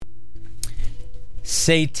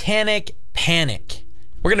Satanic panic.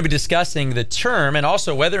 We're going to be discussing the term and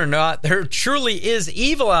also whether or not there truly is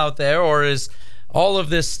evil out there, or is all of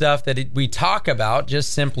this stuff that we talk about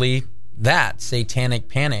just simply that, satanic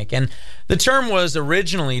panic. And the term was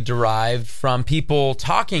originally derived from people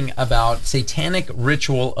talking about satanic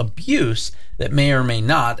ritual abuse that may or may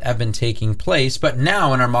not have been taking place, but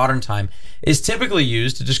now in our modern time is typically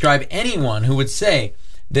used to describe anyone who would say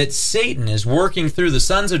that Satan is working through the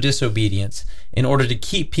sons of disobedience in order to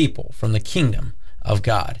keep people from the kingdom of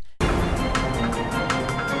God.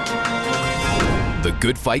 The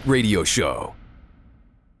Good Fight Radio Show.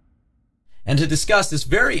 And to discuss this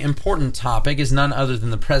very important topic is none other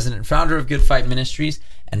than the president and founder of Good Fight Ministries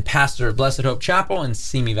and pastor of Blessed Hope Chapel in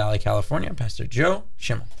Simi Valley, California, Pastor Joe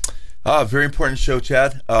Schimmel. Very important show,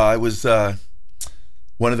 Chad. I was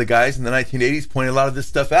one of the guys in the 1980s pointing a lot of this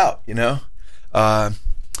stuff out,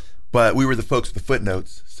 but we were the folks with the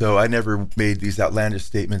footnotes, so I never made these outlandish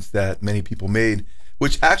statements that many people made,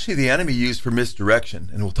 which actually the enemy used for misdirection,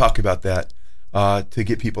 and we'll talk about that, to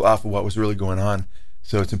get people off of what was really going on.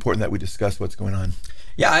 So it's important that we discuss what's going on.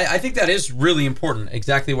 Yeah, I think that is really important,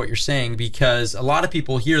 exactly what you're saying, because a lot of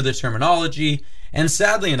people hear the terminology, and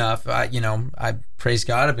sadly enough, I praise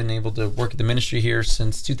God, I've been able to work at the ministry here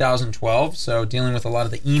since 2012, so dealing with a lot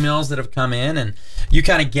of the emails that have come in, and you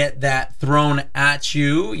kind of get that thrown at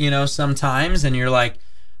you, sometimes, and you're like,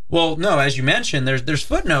 well, no, as you mentioned, there's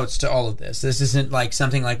footnotes to all of this. This isn't like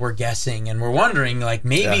something like we're guessing and we're wondering, like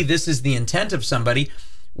maybe this is the intent of somebody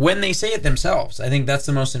when they say it themselves. I think that's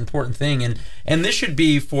the most important thing, and this should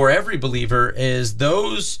be for every believer, is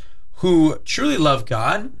those who truly love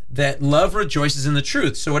God, that love rejoices in the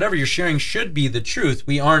truth. So whatever you're sharing should be the truth.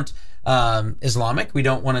 We aren't Islamic. We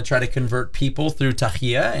don't want to try to convert people through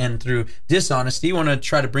tahiyya and through dishonesty. We want to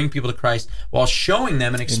try to bring people to Christ while showing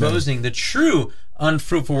them and exposing the true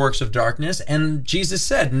unfruitful works of darkness. And Jesus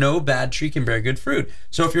said, no bad tree can bear good fruit.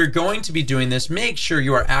 So if you're going to be doing this, make sure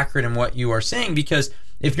you are accurate in what you are saying, because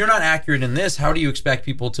if you're not accurate in this, how do you expect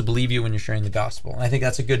people to believe you when you're sharing the gospel? And I think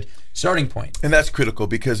that's a good starting point. And that's critical,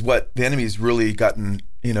 because what the enemy's really gotten,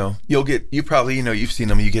 you've seen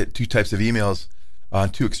them, you get two types of emails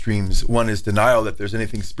on two extremes. One is denial that there's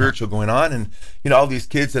anything spiritual going on, and all these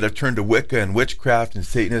kids that have turned to Wicca and witchcraft and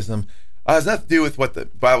Satanism has nothing to do with what the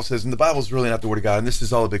Bible says, and the Bible is really not the Word of God, and this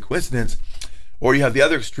is all a big coincidence. Or you have the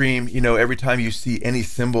other extreme, every time you see any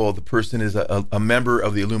symbol, the person is a member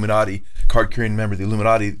of the Illuminati, card-carrying member of the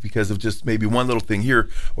Illuminati, because of just maybe one little thing here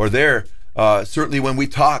or there. Certainly when we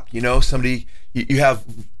talk, somebody, you have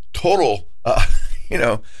total,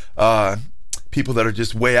 people that are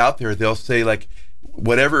just way out there. They'll say, like,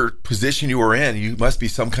 whatever position you are in, you must be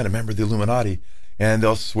some kind of member of the Illuminati. And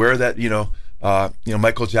they'll swear that,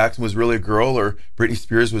 Michael Jackson was really a girl, or Britney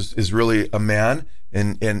Spears is really a man.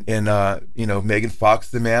 And Megan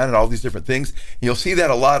Fox the man, and all these different things. And you'll see that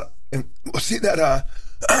a lot, and we'll see that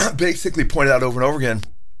basically pointed out over and over again.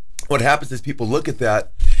 What happens is people look at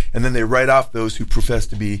that, and then they write off those who profess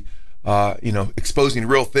to be, exposing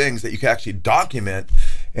real things that you can actually document.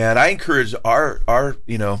 And I encourage our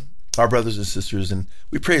brothers and sisters, and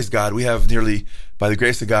we praise God. We have by the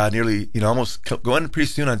grace of God, almost going pretty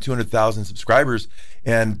soon on 200,000 subscribers.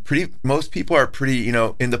 And most people are pretty,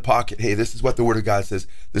 in the pocket. Hey, this is what the Word of God says.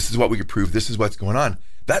 This is what we can prove. This is what's going on.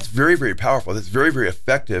 That's very, very powerful. That's very, very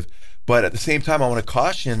effective. But at the same time, I want to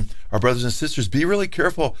caution our brothers and sisters, be really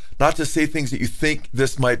careful not to say things that you think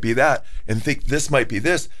this might be that and think this might be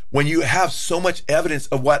this. When you have so much evidence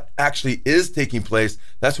of what actually is taking place,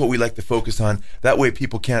 that's what we like to focus on. That way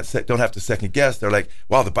people don't have to second guess. They're like,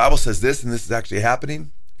 wow, the Bible says this and this is actually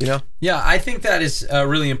happening. Yeah, I think that is a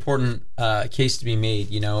really important case to be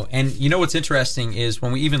made, And what's interesting is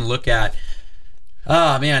when we even look at,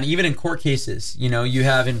 even in court cases, you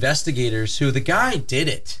have investigators who the guy did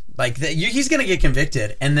it. Like, he's going to get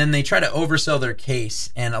convicted, and then they try to oversell their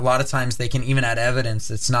case. And a lot of times they can even add evidence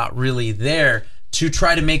that's not really there to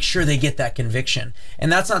try to make sure they get that conviction.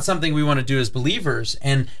 And that's not something we want to do as believers.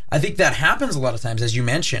 And I think that happens a lot of times, as you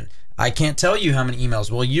mentioned. I can't tell you how many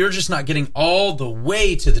emails. Well, you're just not getting all the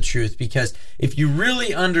way to the truth, because if you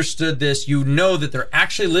really understood this, you know that they're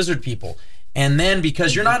actually lizard people. And then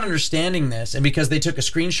because you're not understanding this, and because they took a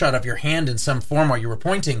screenshot of your hand in some form while you were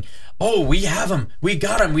pointing, oh, we have them, we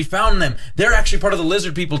got them, we found them, they're actually part of the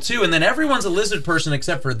lizard people too, and then everyone's a lizard person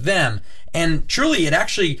except for them. And truly, it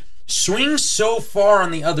actually swings so far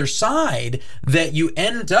on the other side that you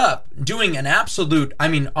end up doing an absolute,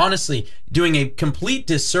 honestly, doing a complete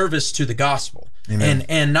disservice to the gospel. Amen.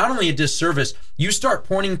 And not only a disservice, you start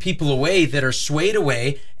pointing people away that are swayed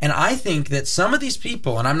away. And I think that some of these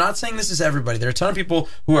people, and I'm not saying this is everybody, there are a ton of people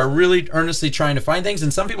who are really earnestly trying to find things,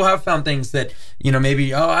 and some people have found things that,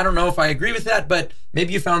 maybe, I don't know if I agree with that, but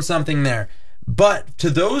maybe you found something there. But to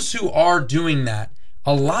those who are doing that,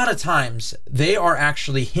 a lot of times they are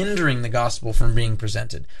actually hindering the gospel from being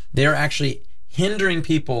presented. They are actually hindering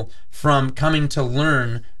people from coming to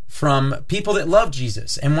learn from people that love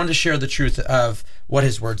Jesus and want to share the truth of what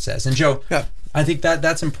his word says. And Joe, I think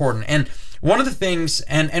that's important. And one of the things,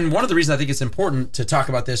 and one of the reasons I think it's important to talk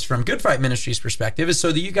about this from Good Fight Ministries perspective is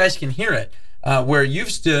so that you guys can hear it, where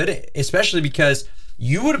you've stood, especially because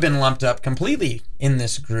you would have been lumped up completely in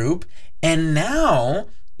this group, and now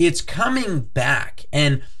it's coming back.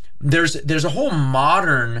 And there's a whole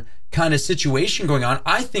modern kind of situation going on,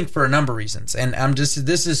 I think, for a number of reasons. And this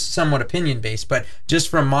is somewhat opinion based, but just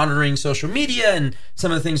from monitoring social media and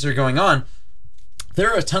some of the things that are going on, there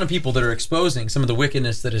are a ton of people that are exposing some of the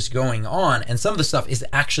wickedness that is going on, and some of the stuff is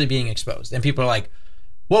actually being exposed. And people are like,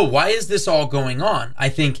 whoa, why is this all going on? I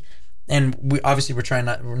think, and we're trying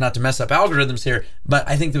not to mess up algorithms here, but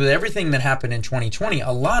I think that with everything that happened in 2020,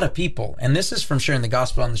 a lot of people, and this is from sharing the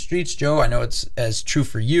gospel on the streets, Joe, I know it's as true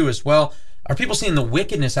for you as well, are people seeing the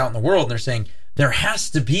wickedness out in the world, and they're saying, there has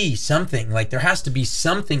to be something, there has to be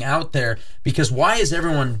something out there, because why is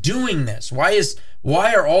everyone doing this?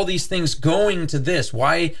 Why are all these things going to this?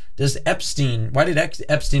 Why did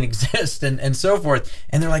Epstein exist and so forth?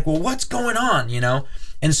 And they're like, well, what's going on,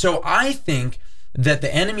 And so I think that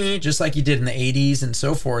the enemy, just like he did in the 80s and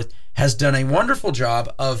so forth, has done a wonderful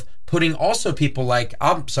job of putting also people like,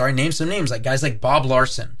 name some names, like guys like Bob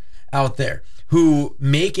Larson out there, who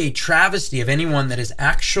make a travesty of anyone that is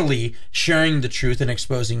actually sharing the truth and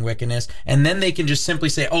exposing wickedness. And then they can just simply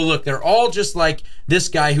say, oh, look, they're all just like this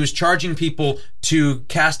guy who's charging people to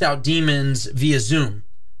cast out demons via Zoom,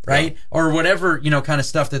 right? Yeah. Or whatever, kind of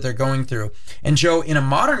stuff that they're going through. And Joe, in a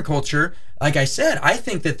modern culture, like I said, I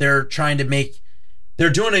think that they're trying to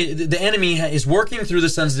the enemy is working through the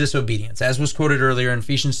sons of disobedience, as was quoted earlier in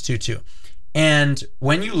Ephesians 2:2. And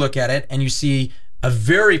when you look at it and you see a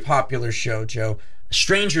very popular show, Joe,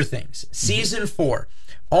 Stranger Things, season 4.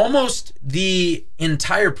 Almost the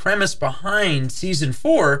entire premise behind season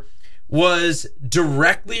 4 was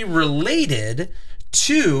directly related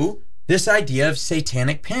to this idea of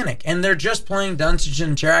satanic panic. And they're just playing Dungeons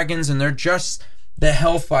and Dragons, and they're just the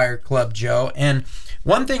Hellfire Club, Joe. And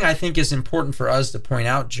one thing I think is important for us to point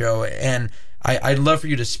out, Joe, and I'd love for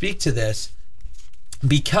you to speak to this,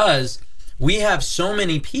 because we have so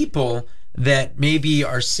many people that maybe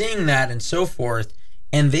are seeing that and so forth,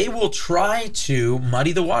 and they will try to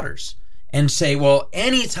muddy the waters and say, well,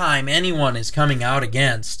 anytime anyone is coming out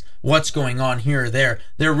against what's going on here or there,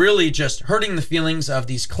 they're really just hurting the feelings of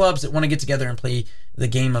these clubs that want to get together and play the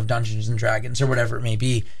game of Dungeons and Dragons or whatever it may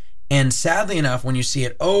be. And sadly enough, when you see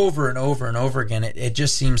it over and over and over again, it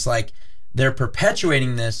just seems like they're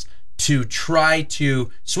perpetuating this to try to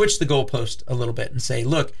switch the goalpost a little bit and say,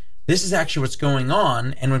 look, this is actually what's going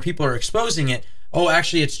on. And when people are exposing it, oh,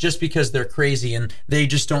 actually, it's just because they're crazy and they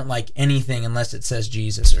just don't like anything unless it says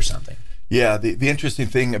Jesus or something. Yeah, the interesting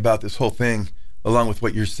thing about this whole thing, along with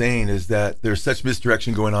what you're saying, is that there's such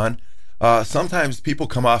misdirection going on. Sometimes people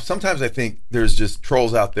come off, sometimes I think there's just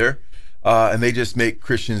trolls out there, and they just make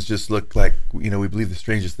Christians just look like, we believe the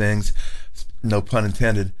strangest things, no pun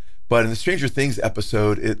intended. But in the Stranger Things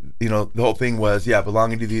episode, the whole thing was,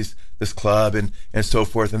 belonging to this club and so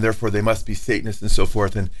forth, and therefore they must be Satanists and so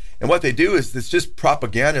forth. And what they do is it's just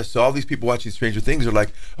propaganda. So all these people watching Stranger Things are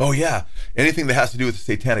like, oh yeah, anything that has to do with the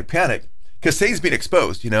satanic panic, because Satan's being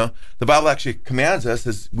exposed. The Bible actually commands us,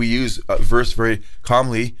 as we use a verse very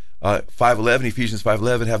commonly, 5:11, Ephesians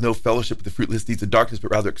 5:11, have no fellowship with the fruitless deeds of darkness,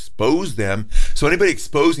 but rather expose them. So anybody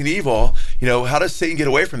exposing evil, how does Satan get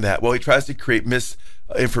away from that? Well, he tries to create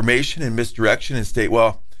misinformation and misdirection and state,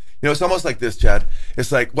 well, it's almost like this, Chad.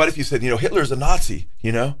 It's like, what if you said, Hitler's a Nazi,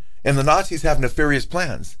 and the Nazis have nefarious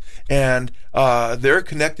plans, and they're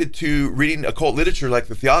connected to reading occult literature like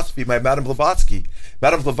the Theosophy by Madame Blavatsky.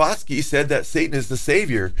 Madame Blavatsky said that Satan is the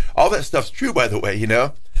savior. All that stuff's true, by the way,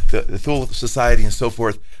 the Thule Society and so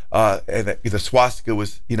forth, and the swastika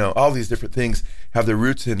was, all these different things have their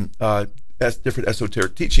roots in different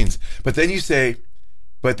esoteric teachings. But then you say,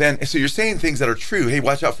 so you're saying things that are true. Hey,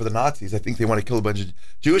 watch out for the Nazis. I think they want to kill a bunch of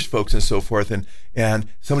Jewish folks and so forth. And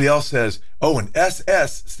somebody else says, oh, and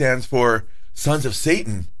SS stands for Sons of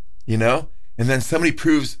Satan, And then somebody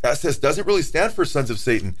proves SS doesn't really stand for Sons of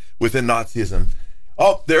Satan within Nazism.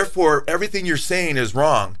 Oh, therefore, everything you're saying is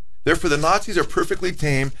wrong. Therefore, the Nazis are perfectly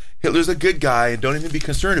tame. Hitler's a good guy, and don't even be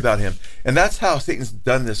concerned about him. And that's how Satan's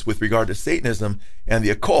done this with regard to Satanism and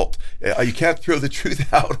the occult. You can't throw the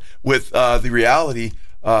truth out with the reality,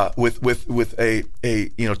 with a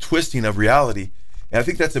twisting of reality. And I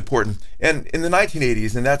think that's important. And in the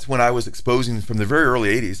 1980s, and that's when I was exposing from the very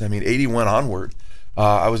early 80s, I mean 81 onward,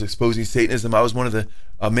 I was exposing Satanism. I was one of the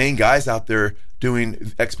main guys out there doing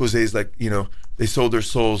exposés like, they sold their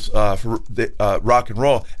souls for rock and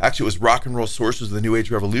roll. Actually, it was Rock and Roll Sources of the New Age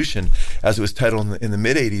Revolution, as it was titled in the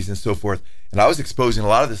mid-'80s and so forth. And I was exposing a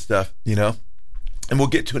lot of this stuff, And we'll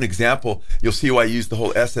get to an example. You'll see why I use the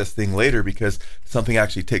whole SS thing later, because something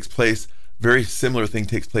actually takes place. Very similar thing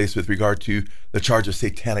takes place with regard to the charge of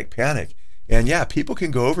satanic panic. And yeah, people can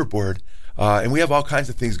go overboard. And we have all kinds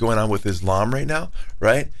of things going on with Islam right now,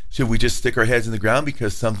 right? Should we just stick our heads in the ground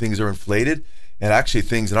because some things are inflated? And actually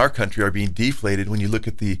things in our country are being deflated when you look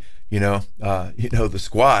at the, the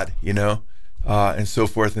squad, and so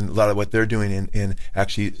forth, and a lot of what they're doing. And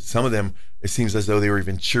actually some of them, it seems as though they were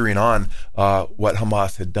even cheering on what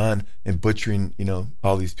Hamas had done in butchering,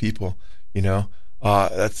 all these people,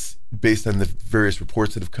 that's based on the various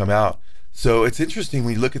reports that have come out. So it's interesting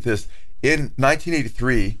when you look at this. In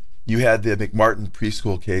 1983, you had the McMartin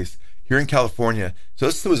preschool case here in California. So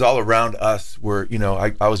this was all around us where,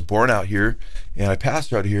 I was born out here and I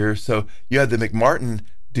passed out here. So you had the McMartin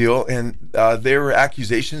deal, and there were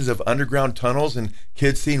accusations of underground tunnels and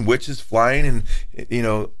kids seeing witches flying and,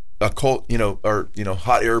 occult,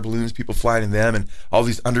 hot air balloons, people flying in them, and all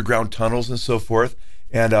these underground tunnels and so forth.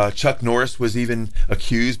 And Chuck Norris was even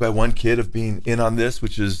accused by one kid of being in on this,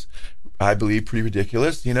 which is, I believe, pretty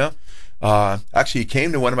ridiculous, Actually, he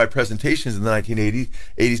came to one of my presentations in the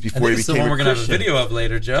 1980s before he became a Christian. That's the one we're going to have a video of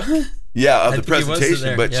later, Joe. Yeah, of the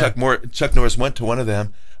presentation. But yeah. Chuck Norris went to one of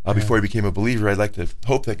them before he became a believer. I'd like to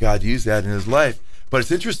hope that God used that in his life. But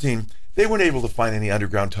it's interesting. They weren't able to find any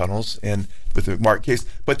underground tunnels and with the McMartin case.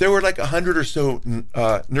 But there were like 100 or so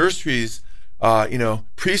nurseries,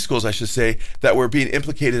 preschools, I should say, that were being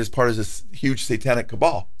implicated as part of this huge satanic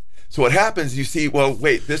cabal. So what happens, you see, well,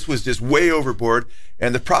 wait, this was just way overboard,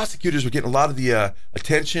 and the prosecutors were getting a lot of the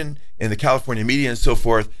attention in the California media and so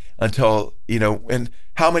forth until, and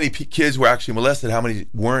how many kids were actually molested, how many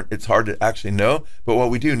weren't, it's hard to actually know. But what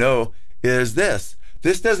we do know is this.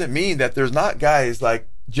 This doesn't mean that there's not guys like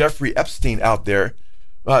Jeffrey Epstein out there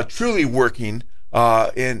truly working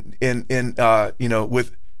with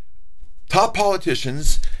top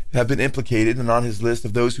politicians have been implicated and on his list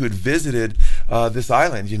of those who had visited this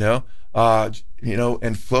island,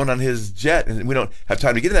 and flown on his jet. And we don't have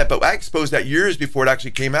time to get into that, but I exposed that years before it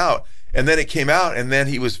actually came out. And then it came out, and then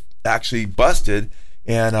he was actually busted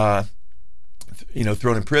and,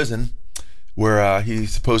 thrown in prison where he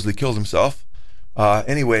supposedly killed himself.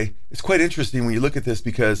 Anyway, it's quite interesting when you look at this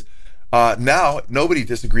because now nobody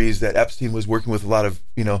disagrees that Epstein was working with a lot of,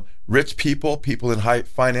 rich people in high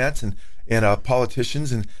finance and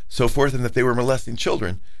politicians and so forth, and that they were molesting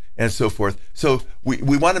children and so forth. So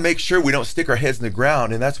we want to make sure we don't stick our heads in the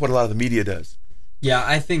ground, and that's what a lot of the media does. Yeah,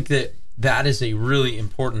 I think that is a really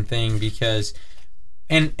important thing because,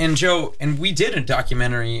 and Joe, and we did a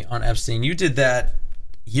documentary on Epstein. You did that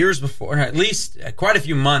years before, at least quite a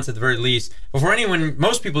few months at the very least, before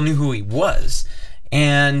most people knew who he was.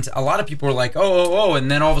 And a lot of people were like, oh, and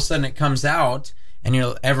then all of a sudden it comes out, and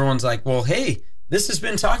everyone's like, well, hey, this has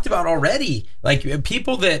been talked about already. Like,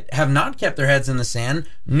 people that have not kept their heads in the sand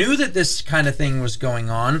knew that this kind of thing was going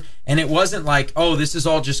on, and it wasn't like, oh, this is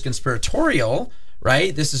all just conspiratorial,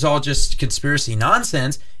 right? This is all just conspiracy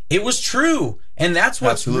nonsense. It was true. And that's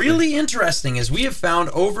what's really interesting is we have found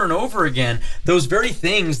over and over again, those very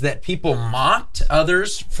things that people mocked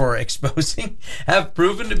others for exposing have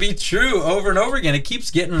proven to be true over and over again. It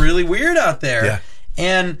keeps getting really weird out there. Yeah.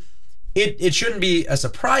 And it shouldn't be a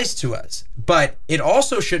surprise to us, but it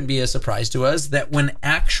also shouldn't be a surprise to us that when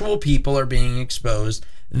actual people are being exposed,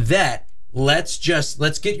 that let's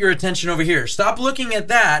get your attention over here. Stop looking at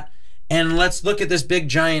that, and let's look at this big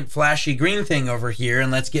giant flashy green thing over here,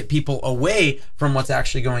 and let's get people away from what's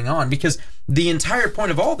actually going on. Because the entire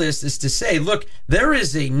point of all this is to say, look, there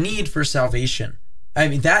is a need for salvation. I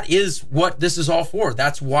mean, that is what this is all for.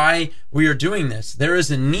 That's why we are doing this. There is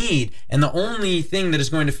a need, and the only thing that is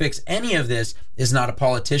going to fix any of this is not a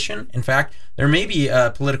politician. In fact, there may be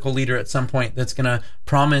a political leader at some point that's going to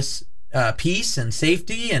promise peace and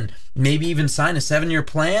safety, and maybe even sign a 7-year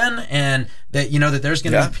plan, and that that there's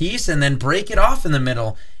going to be peace, and then break it off in the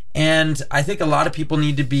middle. And I think a lot of people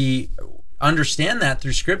need to understand that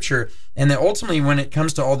through Scripture, and that ultimately, when it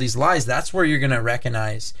comes to all these lies, that's where you're going to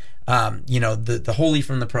recognize the holy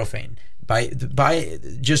from the profane, by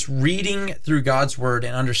just reading through God's word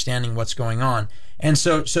and understanding what's going on. And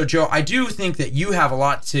so Joe, I do think that you have a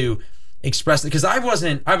lot to express, because I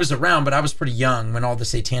was around, but I was pretty young when all the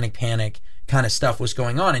satanic panic kind of stuff was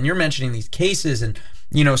going on. And you're mentioning these cases and,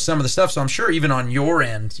 some of the stuff. So I'm sure even on your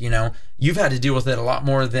end, you've had to deal with it a lot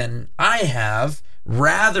more than I have,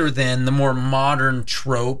 rather than the more modern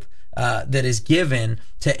trope that is given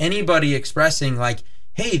to anybody expressing like,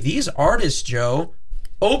 hey, these artists, Joe,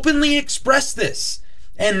 openly express this.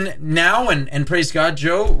 And now, and praise God,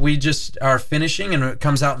 Joe, we just are finishing, and it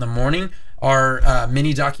comes out in the morning, our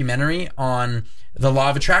mini documentary on the law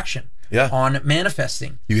of attraction, on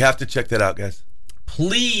manifesting. You have to check that out, guys.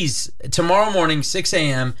 Please, tomorrow morning, 6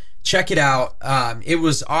 a.m., check it out. It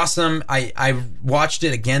was awesome. I watched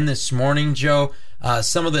it again this morning, Joe.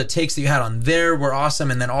 Some of the takes that you had on there were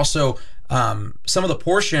awesome. And then also some of the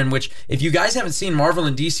portion, which if you guys haven't seen Marvel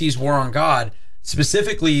and DC's War on God,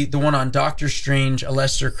 specifically the one on Doctor Strange,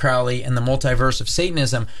 Aleister Crowley, and the Multiverse of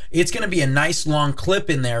Satanism, it's going to be a nice long clip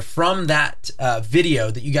in there from that video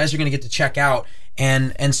that you guys are going to get to check out.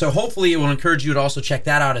 And so hopefully it will encourage you to also check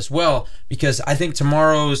that out as well, because I think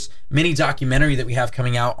tomorrow's mini documentary that we have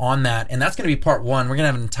coming out on that, and that's going to be part 1. We're going to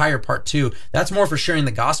have an entire part 2. That's more for sharing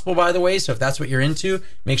the gospel, by the way. So if that's what you're into,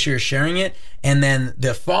 make sure you're sharing it. And then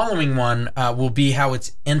the following one will be how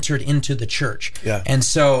it's entered into the church. Yeah. And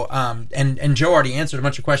so, and Joe already answered a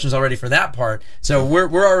bunch of questions already for that part. So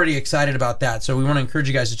we're already excited about that. So we want to encourage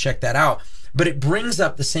you guys to check that out. But it brings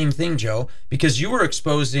up the same thing, Joe, because you were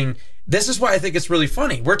exposing. This is why I think it's really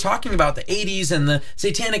funny. We're talking about the 80s and the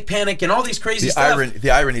satanic panic and all these crazy stuff.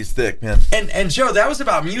 The irony's thick, man. And Joe, that was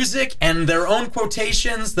about music and their own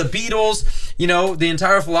quotations, the Beatles, the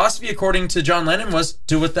entire philosophy, according to John Lennon, was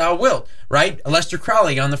do what thou wilt, right? Aleister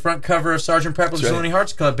Crowley on the front cover of Sgt. Pepper's Lonely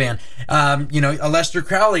Hearts Club Band. Aleister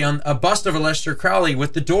Crowley, on a bust of Aleister Crowley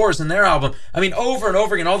with the Doors in their album. I mean, over and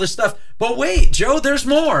over again, all this stuff. But wait, Joe, there's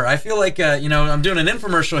more. I feel like, I'm doing an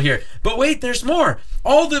infomercial here. But wait, there's more.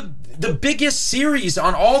 All the biggest series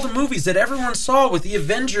on all the movies that everyone saw with the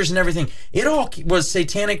Avengers and everything, it all was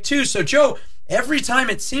satanic too. So Joe, every time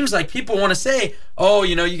it seems like people want to say, oh,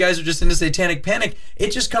 you guys are just into satanic panic,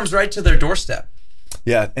 it just comes right to their doorstep.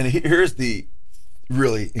 Yeah, and here's the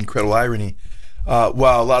really incredible irony.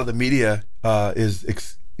 While a lot of the media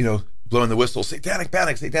is blowing the whistle, satanic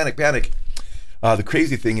panic, the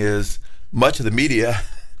crazy thing is much of the media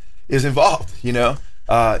is involved, they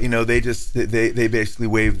basically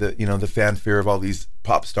wave the fanfare of all these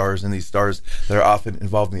pop stars and these stars that are often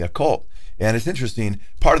involved in the occult. And it's interesting,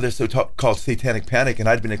 part of this so-called satanic panic, and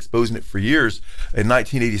I'd been exposing it for years. In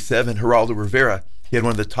 1987, Geraldo Rivera, he had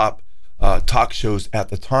one of the top talk shows at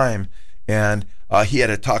the time, and he had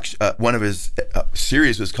a one of his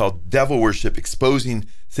series was called Devil Worship, Exposing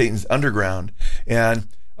Satan's Underground. And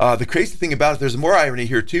the crazy thing about it, there's more irony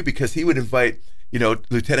here too, because he would invite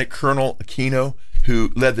Lieutenant Colonel Aquino,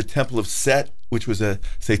 who led the Temple of Set, which was a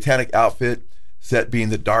satanic outfit, Set being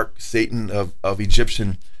the dark Satan of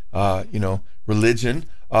Egyptian, religion.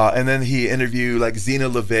 And then he interviewed like Zena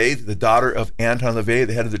LaVey, the daughter of Anton LaVey,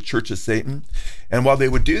 the head of the Church of Satan. And while they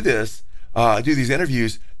would do these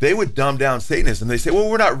interviews, they would dumb down Satanism. They say, well,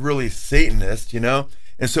 we're not really Satanists,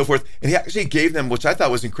 and so forth. And he actually gave them, which I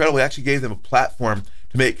thought was incredible, he actually gave them a platform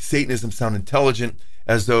to make Satanism sound intelligent,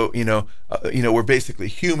 as though, we're basically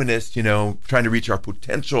humanists, trying to reach our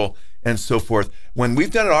potential and so forth. When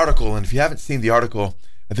we've done an article, and if you haven't seen the article,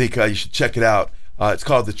 I think you should check it out. It's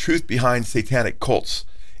called The Truth Behind Satanic Cults.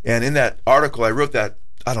 And in that article, I wrote that,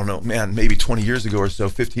 I don't know, man, maybe 20 years ago or so,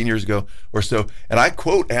 15 years ago or so. And I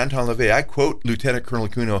quote Anton LaVey, I quote Lieutenant Colonel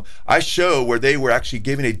Aquino. I show where they were actually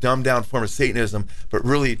giving a dumbed down form of Satanism, but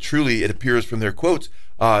really, truly, it appears from their quotes,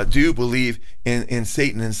 do believe in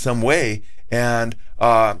Satan in some way. And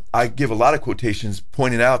I give a lot of quotations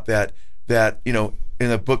pointing out that in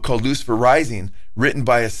a book called Lucifer Rising, written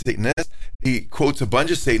by a Satanist, he quotes a bunch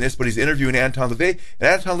of Satanists, but he's interviewing Anton LaVey. And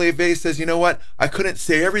Anton LaVey says, you know what? I couldn't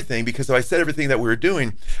say everything, because if I said everything that we were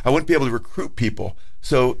doing, I wouldn't be able to recruit people.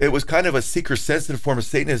 So it was kind of a seeker-sensitive form of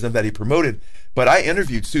Satanism that he promoted. But I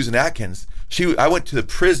interviewed Susan Atkins. I went to the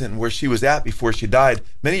prison where she was at before she died,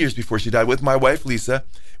 many years before she died, with my wife, Lisa.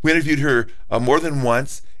 We interviewed her more than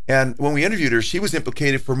once. And when we interviewed her, she was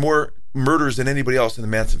implicated for more murders than anybody else in the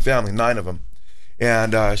Manson family, 9 of them.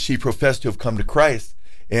 And she professed to have come to Christ.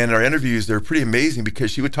 And our interviews, they're pretty amazing because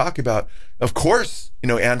she would talk about, of course,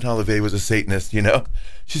 Anton LaVey was a Satanist,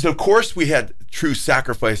 She said, of course we had true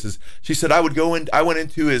sacrifices. She said, I went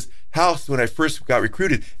into his house when I first got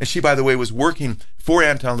recruited. And she, by the way, was working for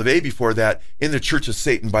Anton LaVey before that in the Church of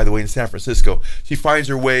Satan, by the way, in San Francisco. She finds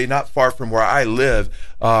her way not far from where I live,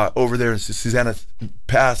 over there in Santa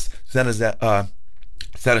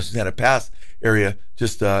Susana Pass area,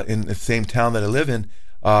 just in the same town that I live in,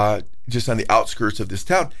 just on the outskirts of this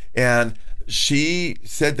town. And she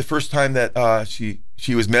said the first time that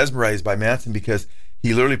she was mesmerized by Manson because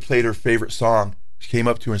he literally played her favorite song. She came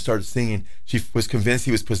up to her and started singing. She was convinced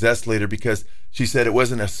he was possessed later because she said it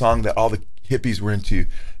wasn't a song that all the hippies were into.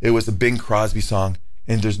 It was a Bing Crosby song,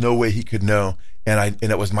 and there's no way he could know. And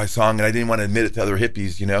it was my song, and I didn't want to admit it to other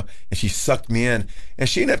hippies, And she sucked me in, and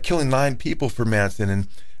she ended up killing 9 people for Manson. And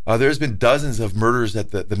there's been dozens of murders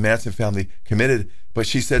that the Manson family committed. But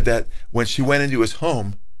she said that when she went into his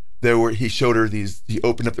home, he showed her these. He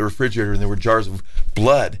opened up the refrigerator, and there were jars of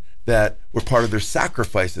blood that were part of their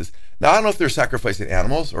sacrifices. Now, I don't know if they're sacrificing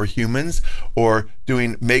animals or humans or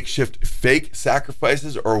doing makeshift fake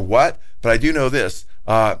sacrifices or what, but I do know this.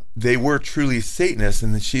 They were truly Satanists,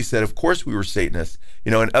 and she said, of course we were Satanists.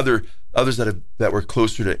 And others that were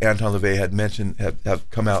closer to Anton LaVey had mentioned, have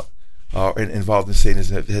come out involved in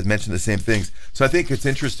Satanism, have mentioned the same things. So I think it's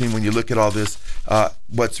interesting when you look at all this,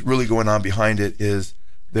 what's really going on behind it is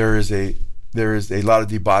there is a lot of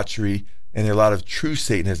debauchery and a lot of true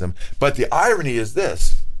Satanism. But the irony is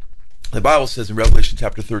this. The Bible says in Revelation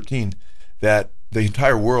chapter 13 that the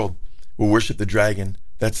entire world will worship the dragon,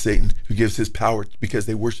 that's Satan, who gives his power because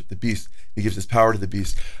they worship the beast. He gives his power to the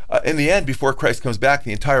beast. In the end, before Christ comes back,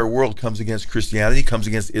 the entire world comes against Christianity, comes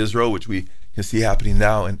against Israel, which we can see happening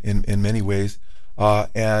now in many ways,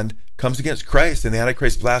 and comes against Christ, and the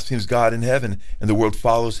Antichrist blasphemes God in heaven, and the world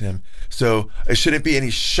follows him. So it shouldn't be any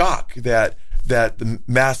shock that the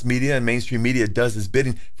mass media and mainstream media does his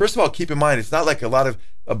bidding. First of all, keep in mind, it's not like a lot of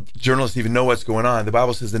journalists even know what's going on. The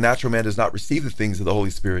Bible says the natural man does not receive the things of the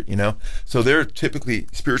Holy Spirit, So they're typically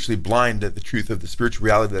spiritually blind at the truth of the spiritual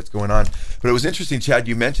reality that's going on. But it was interesting, Chad,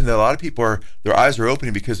 you mentioned that a lot of people their eyes are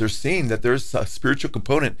opening because they're seeing that there's a spiritual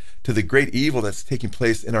component to the great evil that's taking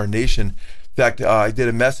place in our nation. In fact, I did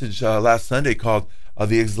a message last Sunday called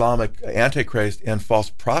The Islamic Antichrist and False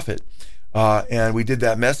Prophet. And we did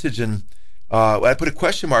that message, and I put a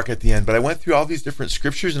question mark at the end, but I went through all these different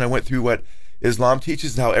scriptures, and I went through what Islam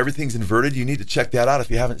teaches and how everything's inverted. You need to check that out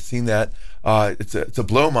if you haven't seen that. It's a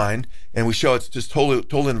blow mind, and we show it's just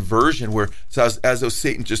total inversion, where it's as though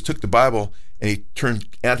Satan just took the Bible and he turned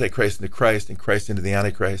Antichrist into Christ and Christ into the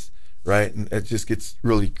Antichrist, right? And it just gets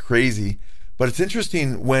really crazy. But it's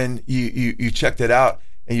interesting when you check that out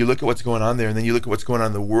and you look at what's going on there, and then you look at what's going on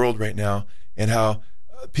in the world right now and how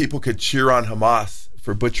people could cheer on Hamas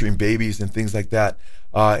for butchering babies and things like that.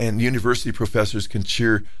 And university professors can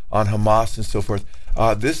cheer on Hamas and so forth.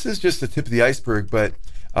 This is just the tip of the iceberg, but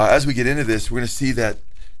as we get into this, we're going to see that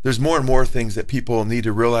there's more and more things that people need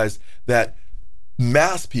to realize, that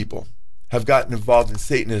mass people have gotten involved in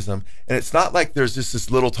Satanism, and it's not like there's just this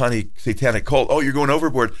little tiny satanic cult. Oh, you're going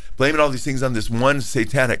overboard, blaming all these things on this one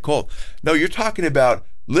satanic cult. No, you're talking about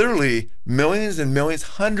literally millions and millions,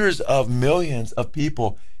 hundreds of millions of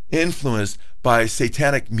people influenced by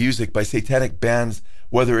satanic music, by satanic bands,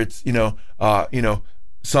 whether it's,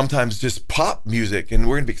 sometimes just pop music, and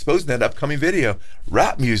we're going to be exposing that upcoming video,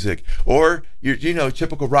 rap music, or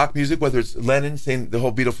typical rock music, whether it's Lennon saying the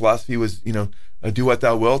whole Beatle philosophy was, do what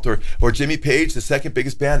thou wilt, or Jimmy Page, the second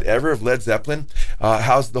biggest band ever of Led Zeppelin,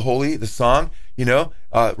 How's the Holy, the song,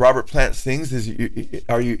 Robert Plant sings, is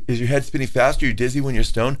your head spinning fast? Are you dizzy when you're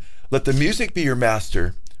stoned? Let the music be your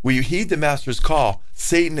master. Will you heed the master's call,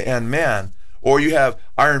 Satan and man? Or you have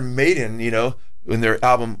Iron Maiden, in their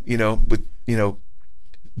album, with,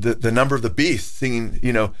 the number of the beast, singing,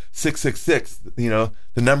 666, the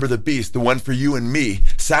number of the beast, the one for you and me.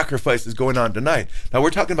 Sacrifice is going on tonight. Now we're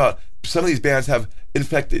talking about some of these bands have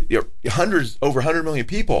infected over 100 million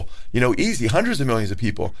people, easy, hundreds of millions of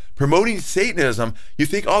people promoting Satanism. You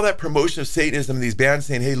think all that promotion of Satanism, these bands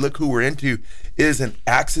saying, hey, look who we're into, is an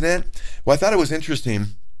accident? Well, I thought it was interesting.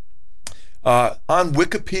 On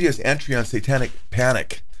Wikipedia's entry on satanic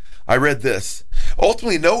panic, I read this.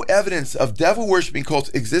 Ultimately, no evidence of devil-worshipping cults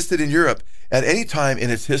existed in Europe at any time in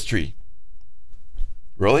its history.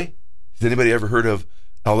 Really? Has anybody ever heard of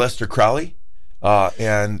Aleister Crowley?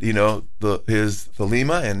 And, his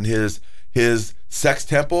Thelema and his sex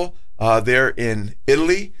temple there in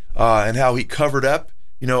Italy, and how he covered up,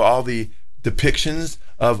 all the depictions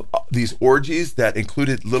of these orgies that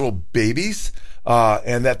included little babies,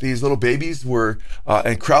 and that these little babies were,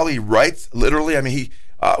 and Crowley writes literally,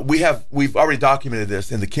 we've already documented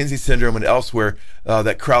this in the Kinsey syndrome and elsewhere,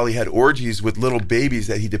 that Crowley had orgies with little babies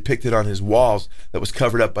that he depicted on his walls that was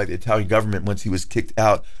covered up by the Italian government once he was kicked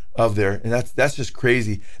out of there. And that's just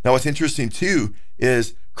crazy. Now, what's interesting too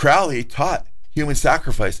is Crowley taught human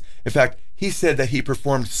sacrifice. In fact, he said that he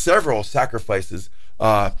performed several sacrifices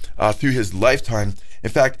through his lifetime. In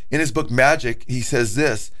fact, in his book Magic, he says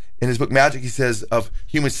this. In his book Magic, he says of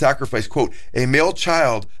human sacrifice, quote, "A male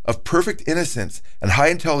child of perfect innocence and high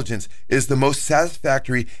intelligence is the most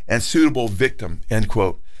satisfactory and suitable victim," end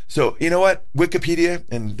quote. So, you know what? Wikipedia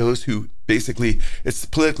and those who basically, it's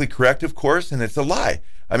politically correct, of course, and it's a lie.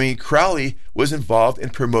 I mean, Crowley was involved in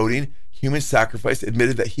promoting human sacrifice,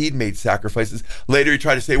 admitted that he'd made sacrifices. Later, he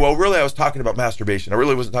tried to say, well, really, I was talking about masturbation. I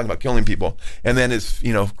really wasn't talking about killing people. And then as,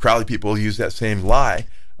 Crowley people use that same lie.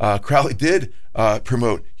 Crowley did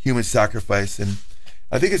promote human sacrifice. And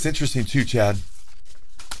I think it's interesting too, Chad,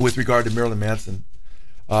 with regard to Marilyn Manson.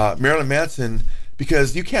 Marilyn Manson,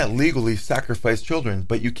 because you can't legally sacrifice children,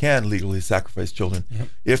 but you can legally sacrifice children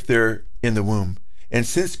if they're in the womb. And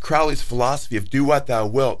since Crowley's philosophy of do what thou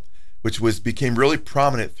wilt, which became really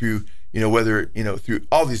prominent through, through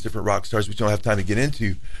all these different rock stars, which we don't have time to get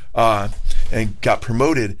into, and got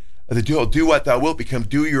promoted, the do what thou wilt become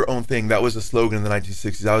do your own thing. That was a slogan in the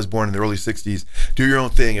 1960s. I was born in the early 60s. Do your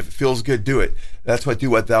own thing. If it feels good, do it. That's what do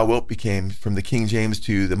what thou wilt became from the King James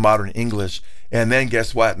to the modern English. And then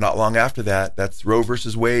guess what? Not long after that, that's Roe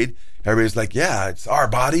versus Wade. Everybody's like, yeah, it's our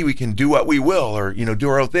body. We can do what we will, or, do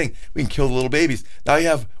our own thing. We can kill the little babies. Now you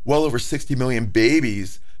have well over 60 million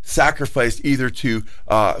babies sacrificed either to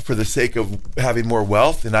for the sake of having more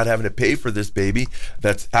wealth and not having to pay for this baby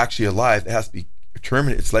that's actually alive. It has to be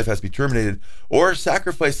terminated. Its life has to be terminated, or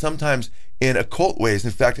sacrificed sometimes in occult ways.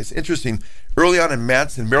 In fact, it's interesting. Early on in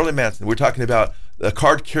Marilyn Manson, we're talking about a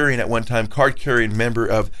card-carrying member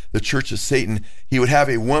of the Church of Satan. He would have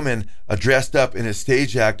a woman dressed up in his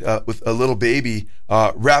stage act with a little baby,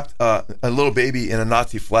 wrapped a little baby in a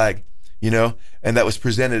Nazi flag, and that was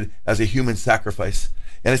presented as a human sacrifice.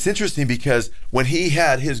 And it's interesting because when he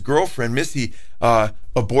had his girlfriend, Missy,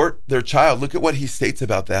 abort their child, look at what he states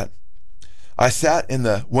about that. I sat in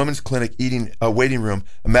the women's clinic waiting room,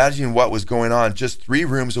 imagining what was going on just 3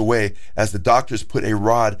 rooms away as the doctors put a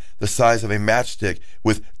rod the size of a matchstick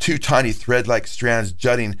with 2 tiny thread-like strands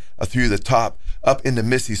jutting through the top up into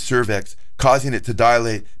Missy's cervix, causing it to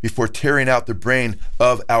dilate before tearing out the brain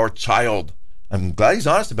of our child. I'm glad he's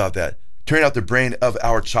honest about that. Tearing out the brain of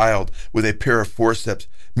our child with a pair of forceps.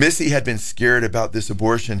 Missy had been scared about this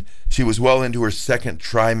abortion. She was well into her 2nd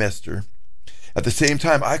trimester. At the same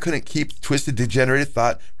time, I couldn't keep twisted, degenerated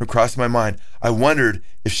thought from crossing my mind. I wondered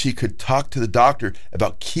if she could talk to the doctor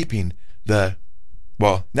about keeping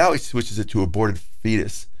now he switches it to aborted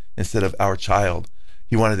fetus instead of our child.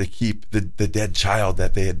 He wanted to keep the dead child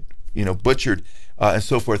that they had, butchered and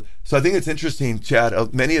so forth. So I think it's interesting,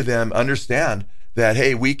 Chad, many of them understand that,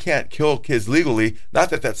 hey, we can't kill kids legally. Not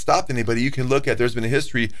that that stopped anybody. You can look at, there's been a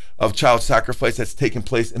history of child sacrifice that's taken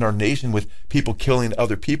place in our nation with people killing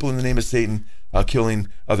other people in the name of Satan, killing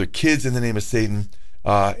other kids in the name of Satan.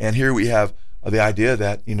 And here we have the idea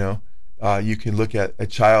that, you can look at a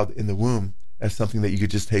child in the womb as something that you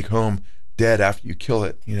could just take home dead after you kill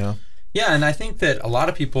it, Yeah, and I think that a lot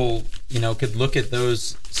of people, could look at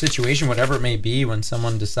those situations, whatever it may be, when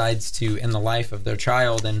someone decides to end the life of their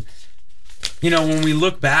child. And, when we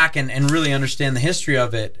look back and really understand the history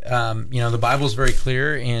of it, the Bible is very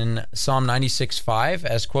clear in Psalm 96:5,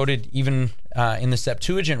 as quoted even in the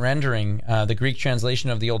Septuagint rendering, the Greek translation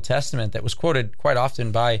of the Old Testament that was quoted quite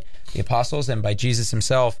often by the apostles and by Jesus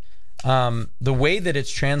himself. The way that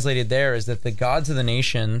it's translated there is that the gods of the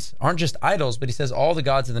nations aren't just idols, but he says all the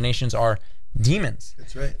gods of the nations are demons.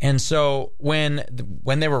 That's right. And so when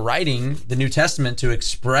they were writing the New Testament when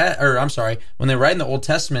they were writing the Old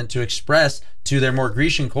Testament to express to their more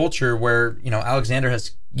Grecian culture where, Alexander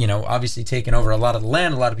has, obviously taken over a lot of the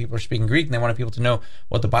land, a lot of people are speaking Greek and they wanted people to know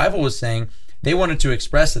what the Bible was saying. They wanted to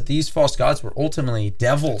express that these false gods were ultimately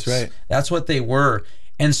devils. That's right. That's what they were.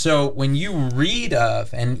 And so when you read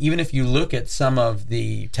of, and even if you look at some of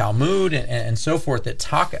the Talmud and so forth that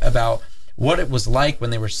talk about what it was like when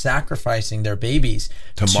they were sacrificing their babies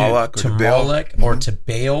to Moloch or to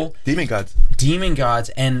Baal. Demon gods.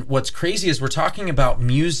 And what's crazy is we're talking about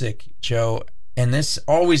music, Joe, and this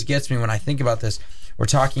always gets me when I think about this. We're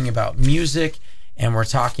talking about music and we're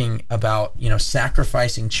talking about,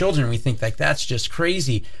 sacrificing children. We think like that's just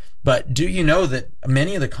crazy. But do you know that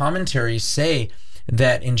many of the commentaries say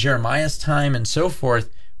that in Jeremiah's time and so forth,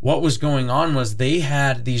 what was going on was they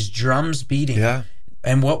had these drums beating. Yeah.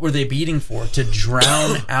 And what were they beating for? To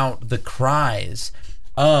drown out the cries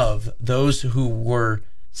of those who were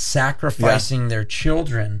sacrificing their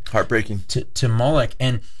children Heartbreaking. to Moloch.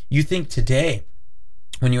 And you think today,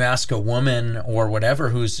 when you ask a woman or whatever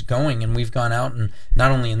who's going, and we've gone out, and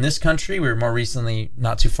not only in this country, we were more recently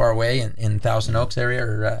not too far away in Thousand Oaks area,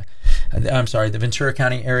 or the Ventura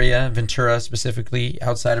County area, Ventura specifically,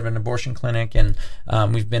 outside of an abortion clinic, and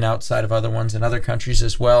we've been outside of other ones in other countries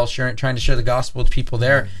as well, trying to share the gospel with people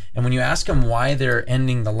there. And when you ask them why they're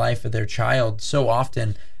ending the life of their child, so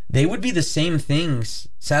often they would be the same things,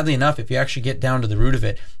 sadly enough, if you actually get down to the root of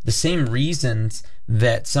it, the same reasons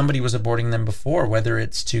that somebody was aborting them before, whether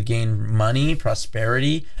it's to gain money,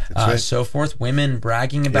 prosperity, so forth. Women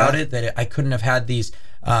bragging about it, that I couldn't have had this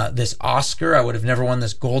Oscar, I would have never won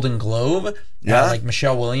this Golden Globe, like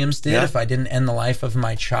Michelle Williams did, if I didn't end the life of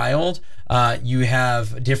my child. You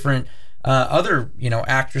have different other,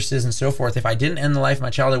 actresses and so forth. If I didn't end the life of my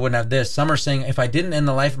child, I wouldn't have this. Some are saying, if I didn't end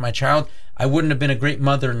the life of my child, I wouldn't have been a great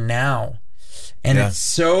mother now. And it's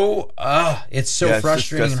so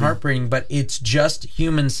frustrating and heartbreaking, but it's just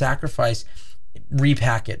human sacrifice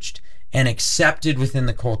repackaged and accepted within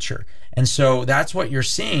the culture. And so that's what you're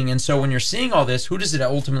seeing. And so when you're seeing all this, who does it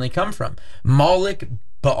ultimately come from? Moloch,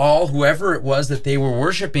 Baal, whoever it was that they were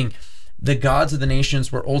worshiping, the gods of the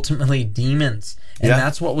nations were ultimately demons. And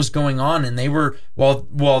that's what was going on. And they were,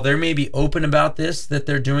 while they may be open about this, that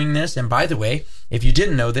they're doing this. And by the way, if you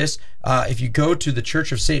didn't know this, if you go to the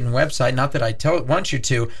Church of Satan website, not that I want you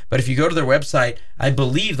to, but if you go to their website, I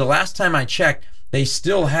believe the last time I checked, they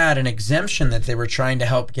still had an exemption that they were trying to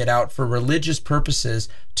help get out for religious purposes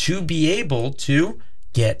to be able to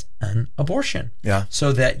get an abortion.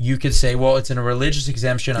 So that you could say, well, it's in a religious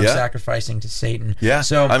exemption, I'm sacrificing to Satan.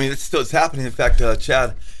 So I mean, it's happening. In fact,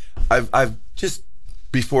 Chad, I've just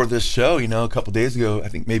before this show, a couple days ago, I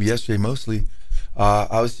think maybe yesterday mostly,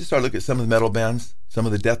 I was just started looking at some of the metal bands, some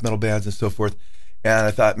of the death metal bands and so forth, and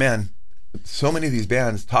I thought, man, so many of these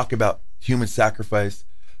bands talk about human sacrifice.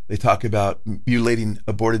 They talk about mutilating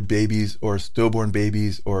aborted babies or stillborn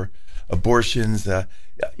babies or abortions.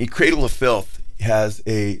 Cradle of Filth has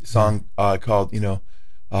a song called,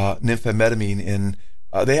 Nymphometamine, and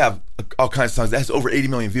they have all kinds of songs. That has over 80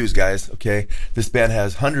 million views, guys, okay? This band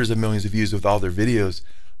has hundreds of millions of views with all their videos,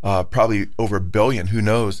 probably over a billion, who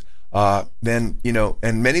knows? And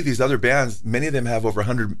many of these other bands, many of them have over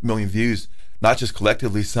 100 million views, not just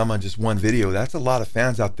collectively, some on just one video. That's a lot of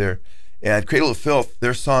fans out there. And Cradle of Filth,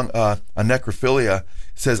 their song, A Necrophilia,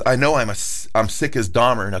 says, I know I'm sick as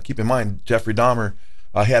Dahmer. Now, keep in mind, Jeffrey Dahmer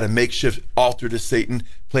had a makeshift altar to Satan,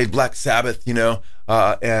 played Black Sabbath,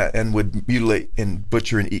 and would mutilate and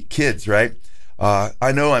butcher and eat kids, right?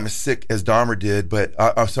 I know I'm sick as Dahmer did, but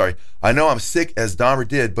I know I'm sick as Dahmer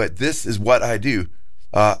did, but this is what I do.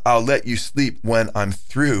 I'll let you sleep when I'm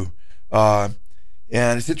through.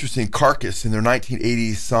 And it's interesting, Carcass in their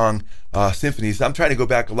 1980s song Symphonies. I'm trying to go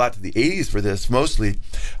back a lot to the 80s for this, mostly.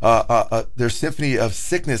 Their Symphony of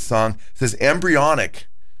Sickness song says embryonic.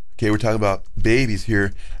 Okay, we're talking about babies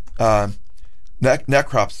here.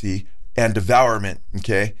 Necropsy and devourment,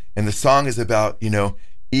 okay? And the song is about,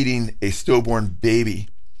 eating a stillborn baby.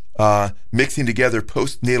 Mixing together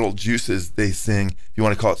postnatal juices, they sing, if you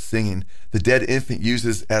want to call it singing. The dead infant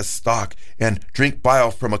uses as stock, and drink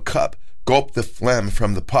bile from a cup. Gulp the phlegm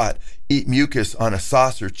from the pot, eat mucus on a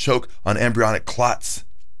saucer, choke on embryonic clots.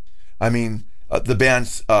 I mean, the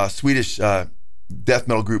band's Swedish death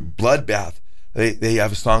metal group Bloodbath, they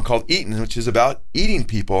have a song called Eaten, which is about eating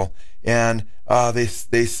people. And they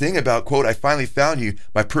sing about, quote, I finally found you,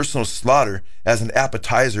 my personal slaughter. As an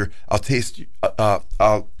appetizer, I'll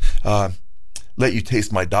let you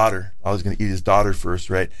taste my daughter. I was going to eat his daughter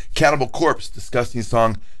first, right? Cannibal Corpse, disgusting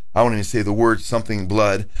song. I won't even say the word, something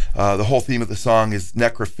blood. The whole theme of the song is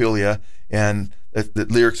necrophilia, and the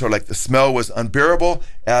lyrics are like, the smell was unbearable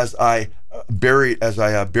as I buried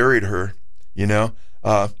her.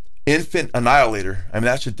 Infant Annihilator. I mean,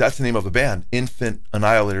 that's the name of a band, Infant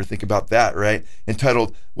Annihilator. Think about that, right?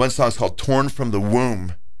 Entitled, one song's called Torn from the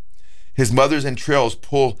Womb. His mother's entrails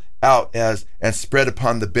pull out and spread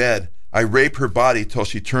upon the bed. I rape her body till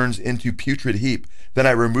she turns into putrid heap. Then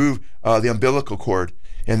I remove the umbilical cord.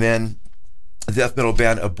 And then the death metal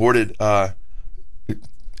band Aborted, and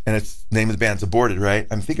its name of the band's Aborted, right?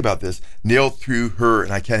 I mean, think about this. Nailed through her,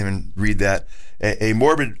 and I can't even read that, a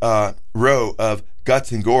morbid row of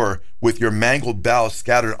guts and gore with your mangled bowels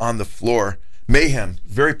scattered on the floor. Mayhem,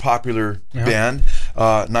 very popular band,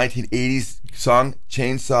 1980s song,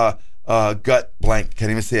 Chainsaw Gut Blank,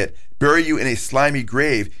 can't even say it. Bury you in a slimy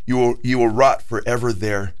grave, you will rot forever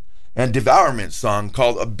there. and devourment song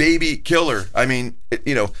called A Baby Killer. I mean,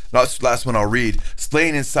 not the last one I'll read.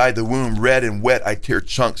 Slain inside the womb, red and wet, I tear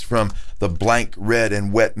chunks from the blank, red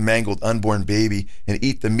and wet, mangled unborn baby, and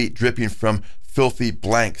eat the meat dripping from filthy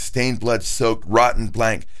blank, stained blood soaked, rotten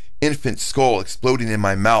blank, infant skull exploding in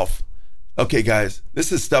my mouth. Okay, guys,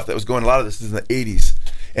 this is stuff that was going, a lot of this is in the 80s.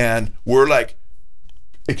 And we're like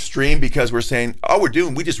extreme because we're saying, all we're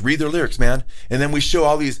doing, we just read their lyrics, man. And then we show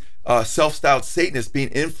all these self-styled Satanists being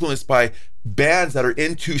influenced by bands that are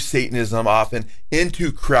into Satanism, often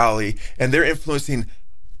into Crowley, and they're influencing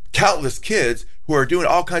countless kids who are doing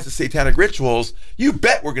all kinds of satanic rituals. You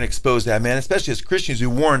bet we're going to expose that, man, especially as Christians who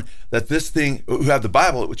warn that this thing, who have the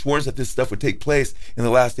Bible, which warns that this stuff would take place in the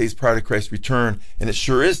last days prior to Christ's return, and it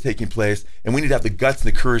sure is taking place, and we need to have the guts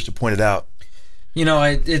and the courage to point it out.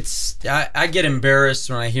 I get embarrassed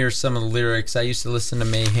when I hear some of the lyrics. I used to listen to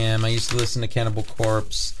Mayhem. I used to listen to Cannibal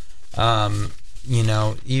Corpse. Even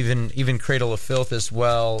Cradle of Filth as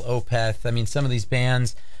well, Opeth. I mean, some of these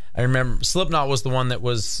bands, I remember Slipknot was the one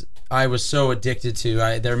that I was so addicted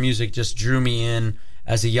to. Their music just drew me in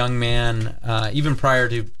as a young man, even prior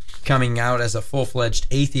to coming out as a full-fledged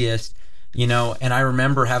atheist, and I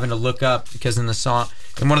remember having to look up because in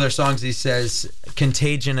one of their songs he says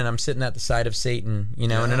contagion and I'm sitting at the side of Satan,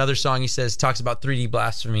 and another song he talks about 3D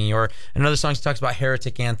blasphemy, or another song he talks about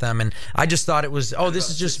heretic anthem, and I just thought it was, this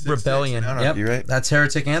is just rebellion. Yep, you're right. That's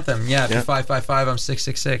heretic anthem. Yeah, if you're 555, I'm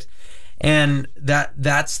 666. And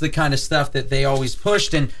that's the kind of stuff that they always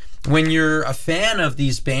pushed. And when you're a fan of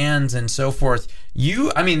these bands and so forth, they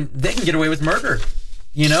can get away with murder.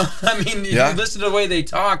 You listen to the way they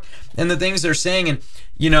talk and the things they're saying, and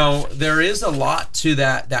there is a lot to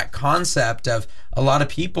that concept of a lot of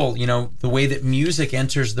people, the way that music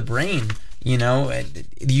enters the brain.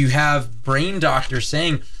 You have brain doctors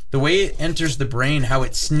saying the way it enters the brain, how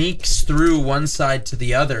it sneaks through one side to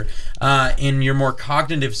the other, in your more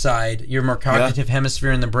cognitive side, your more cognitive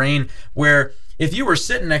hemisphere in the brain, where if you were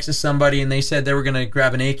sitting next to somebody and they said they were going to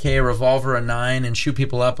grab an AK, a revolver, a 9, and shoot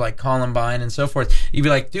people up like Columbine and so forth, you'd be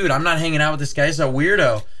like, dude, I'm not hanging out with this guy. He's a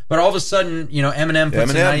weirdo. But all of a sudden, Eminem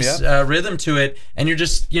puts a nice rhythm to it, and you're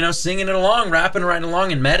just, singing it along, rapping right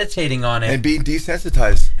along, and meditating on it. And being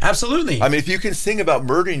desensitized. Absolutely. I mean, if you can sing about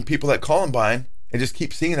murdering people at Columbine and just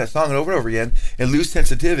keep singing that song over and over again and lose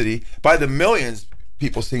sensitivity by the millions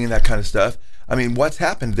people singing that kind of stuff, I mean, what's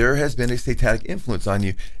happened? There has been a satanic influence on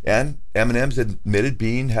you, and Eminem's admitted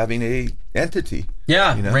having a entity.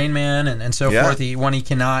 Yeah, Rain Man and so forth. One he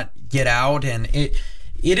cannot get out, and it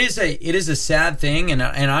is a sad thing. And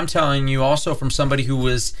I'm telling you also from somebody who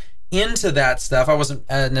was into that stuff. I wasn't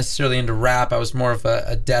necessarily into rap. I was more of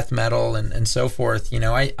a death metal and so forth.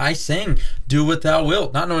 I sang "Do What Thou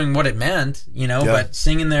Wilt," not knowing what it meant. But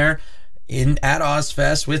singing there at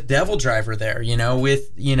Ozfest with Devil Driver there,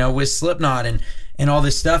 with Slipknot and all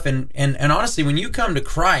this stuff, and honestly, when you come to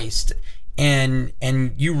Christ and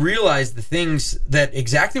you realize the things that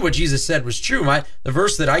exactly what Jesus said was true. The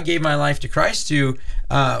verse that I gave my life to Christ to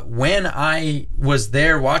when I was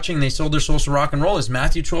there watching they sold their souls to rock and roll is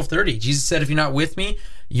Matthew 12:30. Jesus said, "If you're not with me,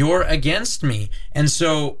 you're against me." And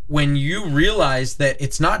so when you realize that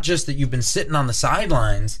it's not just that you've been sitting on the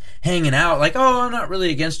sidelines hanging out like, oh, I'm not really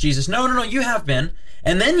against Jesus. No, you have been.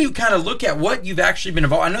 And then you kind of look at what you've actually been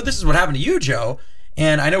involved. I know this is what happened to you, Joe.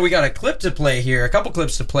 And I know we got a clip to play here, a couple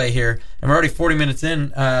clips to play here. And we're already 40 minutes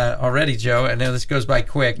in already, Joe. I know this goes by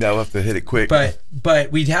quick. No, we'll have to hit it quick.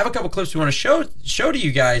 But we have a couple clips we want to show to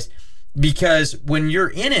you guys, because when you're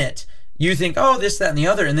in it, you think, oh, this, that, and the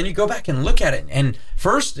other, and then you go back and look at it. And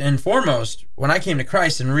first and foremost, when I came to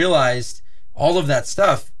Christ and realized all of that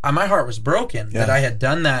stuff, my heart was broken that I had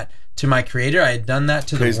done that to my Creator. I had done that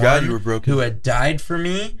to Praise the God, one you were broken. who had died for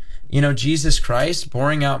me. Jesus Christ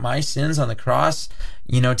pouring out my sins on the cross,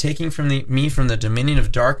 taking me from the dominion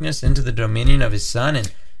of darkness into the dominion of His Son,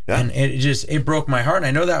 and it broke my heart. And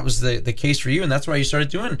I know that was the case for you, and that's why you started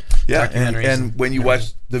doing documentaries. And when you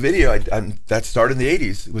watch the video, that started in the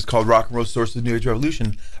 80s. It was called Rock and Roll Source of the New Age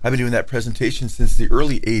Revolution. I've been doing that presentation since the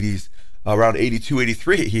early 80s, around 82,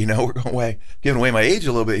 83. We're giving away my age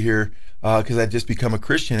a little bit here because I'd just become a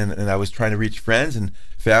Christian, and I was trying to reach friends and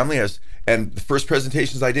family. And the first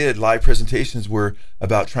presentations I did, live presentations, were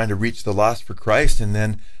about trying to reach the lost for Christ. And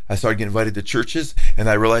then I started getting invited to churches, and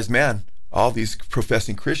I realized, man, all these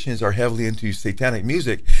professing Christians are heavily into satanic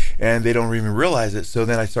music, and they don't even realize it. So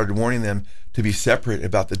then I started warning them to be separate,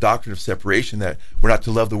 about the doctrine of separation, that we're not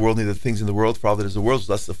to love the world, neither the things in the world, for all that is the world is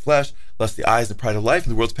lust of the flesh, lust of the eyes, and the pride of life,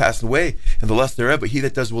 and the world's passing away, and the lust thereof, but he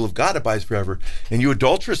that does the will of God abides forever. And you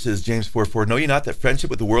adulteresses, James 4:4, know ye not that friendship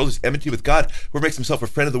with the world is enmity with God? Whoever makes himself a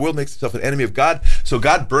friend of the world makes himself an enemy of God. So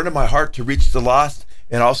God burned in my heart to reach the lost,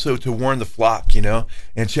 and also to warn the flock, you know.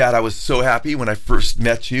 And Chad, I was so happy when I first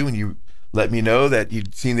met you and you let me know that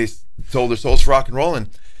you'd seen they sold their souls for rock and roll,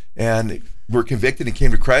 and were convicted and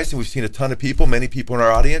came to Christ. And we've seen a ton of people, many people in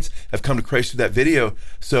our audience have come to Christ through that video.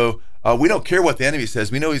 So we don't care what the enemy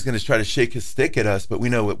says. We know he's going to try to shake his stick at us, but we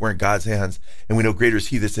know that we're in God's hands, and we know greater is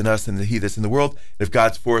he that's in us than he that's in the world. And if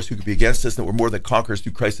God's for us, who could be against us? And that we're more than conquerors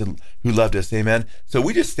through Christ who loved us. Amen. So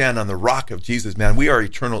we just stand on the rock of Jesus, man. We are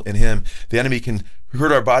eternal in him. The enemy can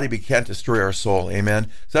hurt our body, but he can't destroy our soul. Amen.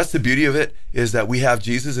 So that's the beauty of it, is that we have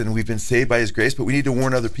Jesus and we've been saved by his grace, but we need to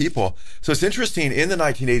warn other people. So it's interesting, in the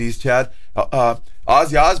 1980s, Chad,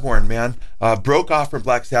 Ozzy Osbourne, man, broke off from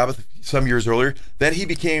Black Sabbath some years earlier. Then he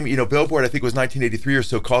became, Billboard, I think it was 1983 or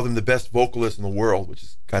so, called him the best vocalist in the world, which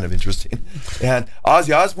is kind of interesting. And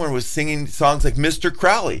Ozzy Osbourne was singing songs like Mr.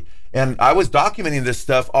 Crowley. And I was documenting this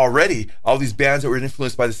stuff already, all these bands that were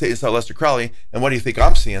influenced by the Satan style Lester Crowley. And what do you think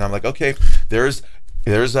I'm seeing? I'm like, okay, there's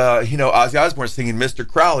Ozzy Osbourne singing Mr.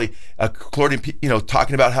 Crowley,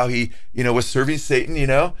 talking about how he, was serving Satan,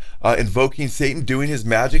 invoking Satan, doing his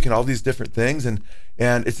magic and all these different things. And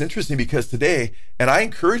it's interesting because today, and I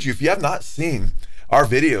encourage you, if you have not seen our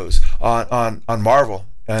videos on Marvel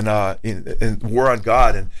and in War on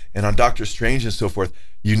God and on Doctor Strange and so forth,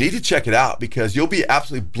 you need to check it out, because you'll be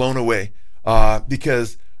absolutely blown away.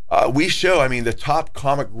 Because we show, the top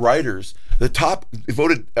comic writers,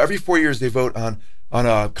 voted every 4 years, they vote on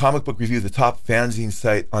a comic book review, the top fanzine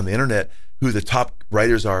site on the internet, who the top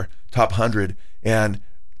writers are, top 100. And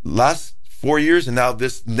last 4 years, and now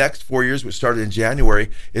this next 4 years, which started in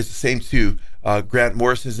January, is the same two. Grant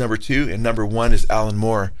Morrison is number 2, and number 1 is Alan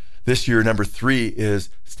Moore. This year, number 3 is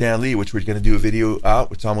Stan Lee, which we're going to do a video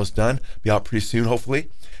out, which is almost done, be out pretty soon, hopefully.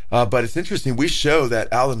 But it's interesting. We show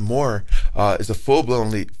that Alan Moore is a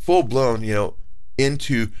full-blown,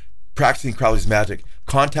 into practicing Crowley's magic,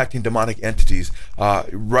 contacting demonic entities,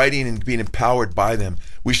 writing and being empowered by them.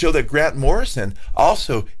 We show that Grant Morrison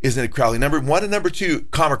also is in Crowley, number 1 and number 2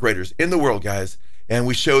 comic writers in the world, guys. And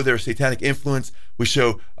we show their satanic influence. We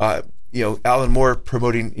show, Alan Moore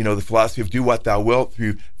promoting, the philosophy of do what thou wilt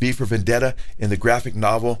through V for Vendetta in the graphic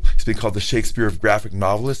novel. It's been called the Shakespeare of graphic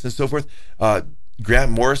novelists and so forth.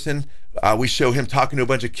 Grant Morrison, we show him talking to a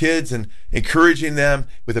bunch of kids and encouraging them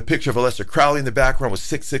with a picture of Aleister Crowley in the background with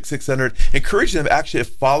 66600, encouraging them actually to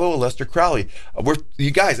follow Aleister Crowley.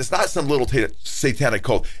 You guys, it's not some little satanic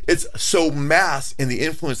cult. It's so mass in the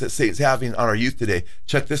influence that Satan's having on our youth today.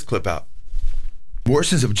 Check this clip out.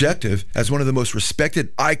 Morrison's objective, as one of the most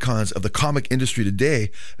respected icons of the comic industry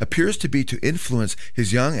today, appears to be to influence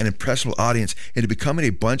his young and impressionable audience into becoming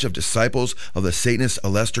a bunch of disciples of the Satanist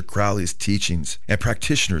Aleister Crowley's teachings and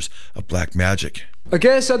practitioners of black magic. I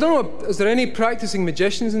guess, I don't know, is there any practicing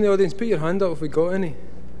magicians in the audience? Put your hand up if we got any.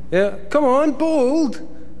 Yeah, come on, bold.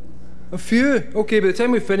 A few. Okay, by the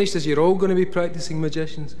time we finish this, you're all going to be practicing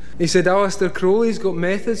magicians. He said Aleister Crowley's got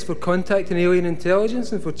methods for contacting alien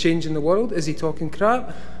intelligence and for changing the world. Is he talking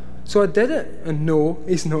crap? So I did it. And no,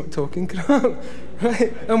 he's not talking crap.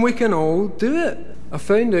 Right? And we can all do it. I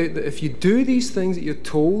found out that if you do these things that you're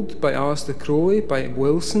told by Aleister Crowley, by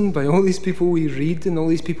Wilson, by all these people we read and all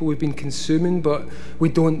these people we've been consuming, but we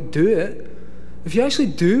don't do it, if you actually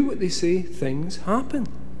do what they say, things happen.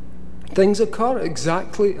 Things occur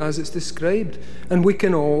exactly as it's described, and we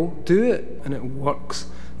can all do it, and it works.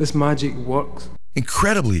 This magic works.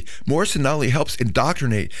 Incredibly, Morrison not only helps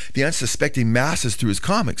indoctrinate the unsuspecting masses through his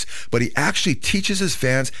comics, but he actually teaches his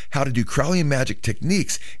fans how to do Crowleyan magic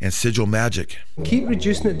techniques and sigil magic. Keep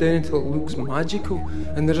reducing it down until it looks magical,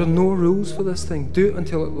 and there are no rules for this thing. Do it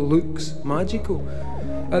until it looks magical.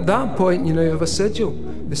 At that point, you now have a sigil.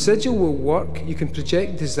 The sigil will work. You can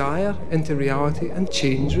project desire into reality and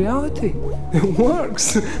change reality. It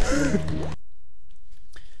works.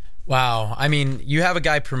 Wow. You have a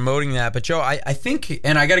guy promoting that, but Joe, I think,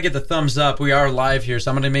 and I got to get the thumbs up. We are live here, so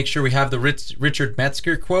I'm going to make sure we have the Richard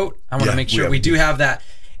Metzger quote. I want to make sure we do have that.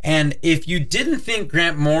 And if you didn't think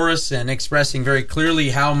Grant Morrison expressing very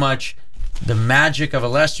clearly how much the magic of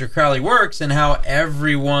Aleister Crowley works and how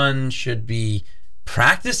everyone should be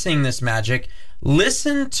practicing this magic,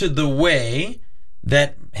 listen to the way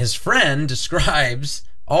that his friend describes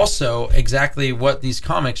also exactly what these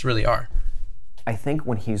comics really are. I think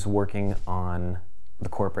when he's working on the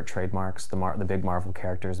corporate trademarks, the big Marvel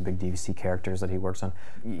characters, the big DC characters that he works on,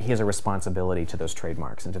 he has a responsibility to those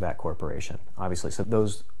trademarks and to that corporation, obviously. So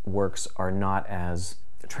those works are not as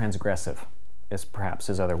transgressive as perhaps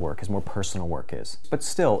his other work, his more personal work is. But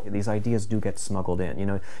still, these ideas do get smuggled in.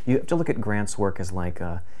 You have to look at Grant's work as like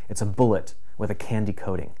it's a bullet with a candy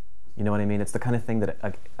coating. You know what I mean? It's the kind of thing that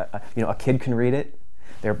a kid can read it,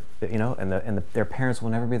 their parents will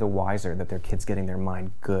never be the wiser that their kid's getting their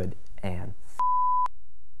mind good and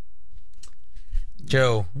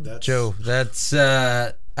Joe, that's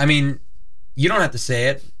I mean, you don't have to say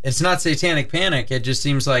it. It's not satanic panic. It just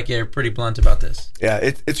seems like you're pretty blunt about this. Yeah,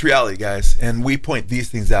 it's reality, guys, and we point these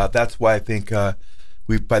things out. That's why I think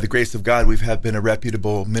by the grace of God, we've been a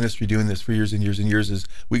reputable ministry doing this for years and years and years. Is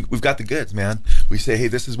we've got the goods, man. We say, hey,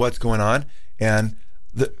 this is what's going on, and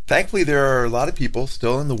thankfully there are a lot of people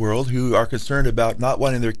still in the world who are concerned about not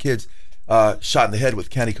wanting their kids shot in the head with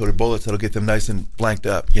candy-coated bullets that'll get them nice and blanked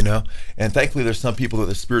up, And thankfully, there's some people with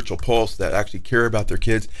a spiritual pulse that actually care about their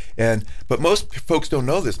kids. But most folks don't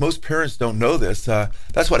know this. Most parents don't know this.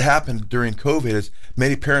 That's what happened during COVID. Is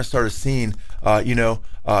many parents started seeing,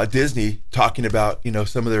 Disney talking about,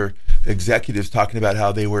 some of their executives talking about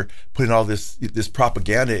how they were putting all this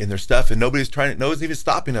propaganda in their stuff, and nobody's even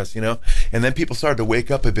stopping us, And then people started to wake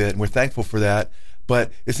up a bit, and we're thankful for that.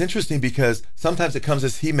 But it's interesting because sometimes it comes,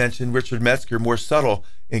 as he mentioned, Richard Metzger, more subtle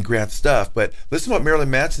in Grant's stuff. But listen to what Marilyn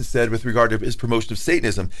Manson said with regard to his promotion of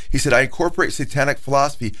Satanism. He said, I incorporate satanic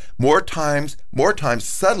philosophy more times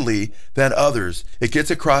subtly than others. It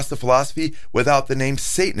gets across the philosophy without the name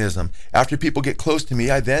Satanism. After people get close to me,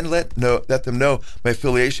 I then let them know my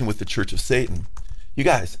affiliation with the Church of Satan. You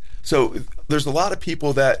guys, so there's a lot of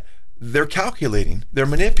people that they're calculating, they're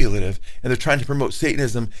manipulative, and they're trying to promote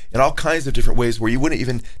Satanism in all kinds of different ways where you wouldn't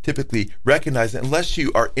even typically recognize it unless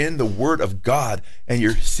you are in the Word of God and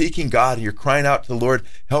you're seeking God and you're crying out to the Lord,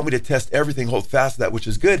 help me to test everything, hold fast to that which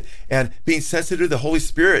is good, and being sensitive to the Holy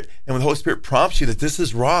Spirit. And when the Holy Spirit prompts you that this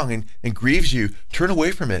is wrong and grieves you, turn away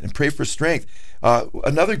from it and pray for strength.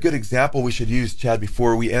 Another good example we should use, Chad,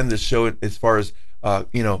 before we end this show as far as,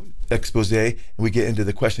 expose and we get into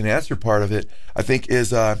the question and answer part of it, I think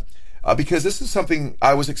is... because this is something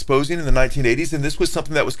I was exposing in the 1980s, and this was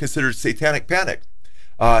something that was considered satanic panic.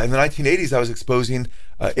 In the 1980s, I was exposing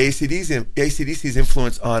AC/DC's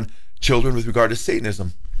influence on children with regard to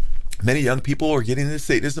Satanism. Many young people were getting into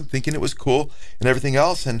Satanism, thinking it was cool and everything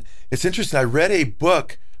else. And it's interesting. I read a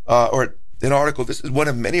book or an article. This is one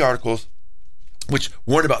of many articles which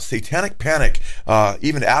warned about satanic panic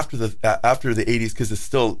even after the 80s, because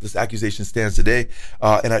this accusation stands today.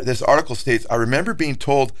 This article states, I remember being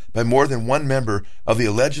told by more than one member of the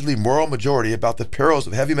allegedly moral majority about the perils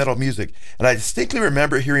of heavy metal music, and I distinctly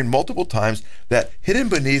remember hearing multiple times that hidden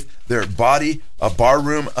beneath their body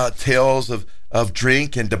barroom tales of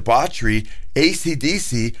drink and debauchery,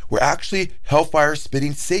 AC/DC were actually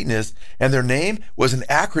hellfire-spitting Satanists, and their name was an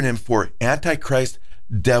acronym for Antichrist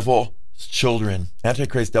Devil Children.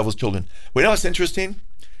 Antichrist Devil's Children. Well, you know what's interesting?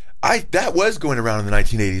 That was going around in the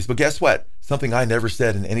 1980s, but guess what? Something I never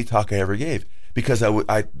said in any talk I ever gave, because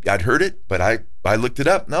I'd heard it, but I looked it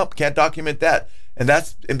up. Nope, can't document that.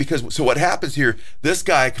 So what happens here, this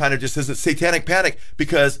guy kind of just says it's satanic panic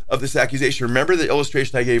because of this accusation. Remember the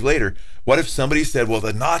illustration I gave later. What if somebody said, well,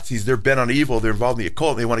 the Nazis, they're bent on evil, they're involved in the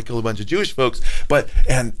occult, and they want to kill a bunch of Jewish folks,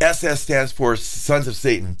 and SS stands for Sons of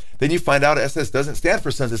Satan. Then you find out SS doesn't stand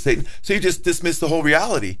for Sons of Satan, so you just dismiss the whole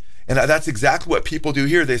reality. And that's exactly what people do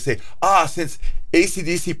here. They say, since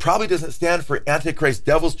AC/DC probably doesn't stand for Antichrist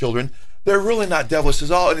Devil's Children, they're really not devilish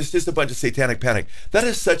at all, and it's just a bunch of satanic panic. That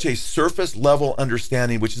is such a surface level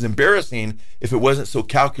understanding, which is embarrassing if it wasn't so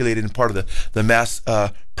calculated and part of the mass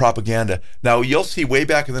propaganda. Now, you'll see way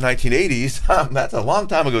back in the 1980s, that's a long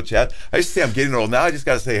time ago, Chad. I used to say I'm getting old. Now I just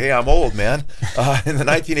got to say, hey, I'm old, man. In the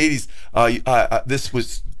 1980s, this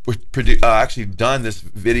was actually done, this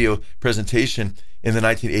video presentation in the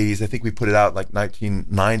 1980s. I think we put it out like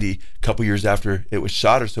 1990, a couple years after it was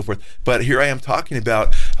shot or so forth. But here I am talking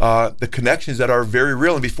about the connections that are very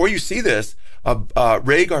real. And before you see this,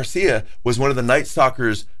 Ray Garcia was one of the Night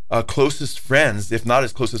Stalker's closest friends, if not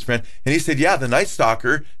his closest friend. And he said, yeah, the Night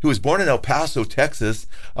Stalker, who was born in El Paso, Texas,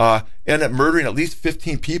 ended up murdering at least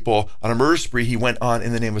 15 people on a murder spree he went on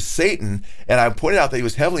in the name of Satan. And I pointed out that he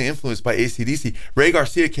was heavily influenced by AC/DC. Ray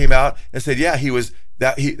Garcia came out and said, yeah,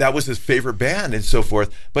 that was his favorite band and so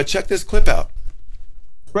forth. But check this clip out.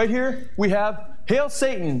 Right here, we have Hail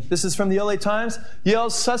Satan. This is from the LA Times.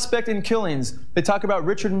 Yells suspect in killings. They talk about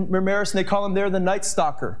Richard Ramirez, and they call him there the Night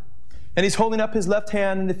Stalker. And he's holding up his left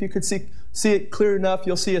hand, and if you could see it clear enough,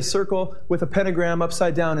 you'll see a circle with a pentagram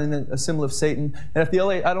upside down and a symbol of Satan. And if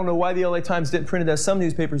I don't know why the LA Times didn't print it as some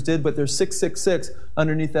newspapers did, but there's 666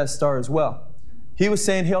 underneath that star as well. He was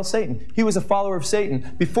saying, Hail Satan. He was a follower of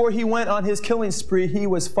Satan. Before he went on his killing spree, he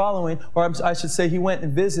was following, or I should say he went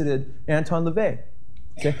and visited Anton LaVey.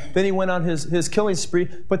 Okay? Then he went on his killing spree.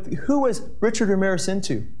 But who was Richard Ramirez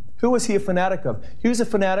into? Who was he a fanatic of? He was a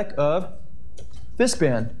fanatic of this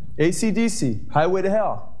band, AC/DC, Highway to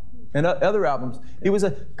Hell. and other albums. He was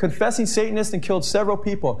a confessing Satanist and killed several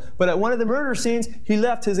people. But at one of the murder scenes, he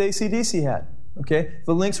left his AC/DC hat. Okay?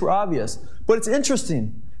 The links were obvious. But it's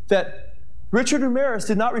interesting that Richard Ramirez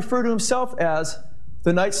did not refer to himself as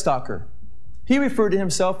the Night Stalker. He referred to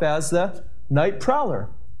himself as the Night Prowler.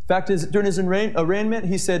 In fact, during his arraignment,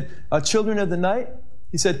 he said, children of the night,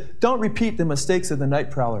 he said, don't repeat the mistakes of the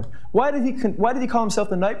Night Prowler. Why did he call himself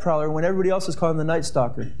the Night Prowler when everybody else was calling him the Night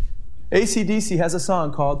Stalker? AC/DC has a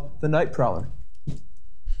song called The Night Prowler.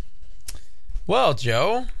 Well,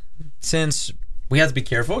 Joe, since we have to be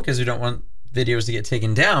careful because we don't want videos to get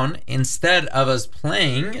taken down, instead of us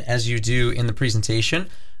playing, as you do in the presentation,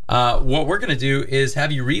 what we're going to do is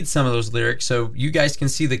have you read some of those lyrics so you guys can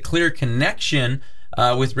see the clear connection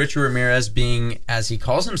with Richard Ramirez being, as he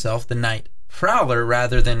calls himself, the Night Prowler,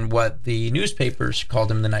 rather than what the newspapers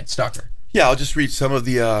called him, the Night Stalker. Yeah, I'll just read some of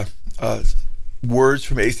the words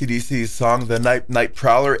from AC/DC's song, The Night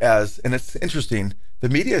Prowler, and it's interesting. The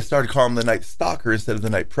media started calling him the Night Stalker instead of the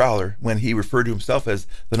Night Prowler when he referred to himself as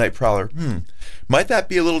the Night Prowler. Might that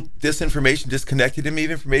be a little disinformation, disconnected him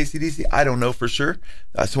even from AC/DC? I don't know for sure.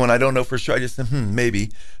 So when I don't know for sure, I just say, maybe.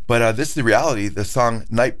 But this is the reality. The song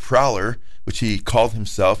Night Prowler, which he called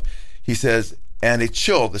himself, he says, and a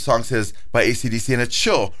chill, the song says by AC/DC, and a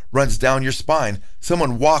chill runs down your spine.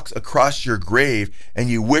 Someone walks across your grave and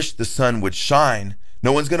you wish the sun would shine.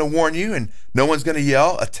 No one's going to warn you and no one's going to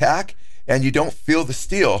yell, attack, and you don't feel the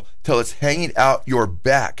steel till it's hanging out your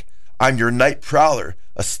back. I'm your Night Prowler,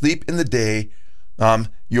 asleep in the day.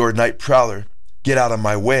 Your Night Prowler, get out of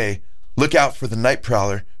my way. Look out for the Night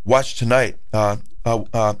Prowler. Watch tonight.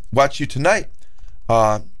 Watch you tonight.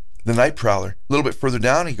 The Night Prowler. A little bit further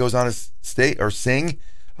down, he goes on to sing.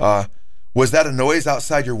 Was that a noise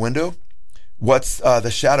outside your window? What's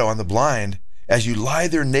the shadow on the blind? As you lie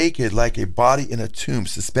there naked like a body in a tomb,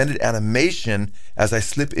 suspended animation as I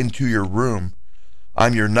slip into your room.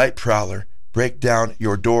 I'm your Night Prowler. Break down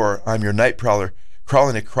your door. I'm your Night Prowler.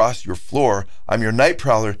 Crawling across your floor. I'm your Night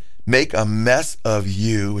Prowler. Make a mess of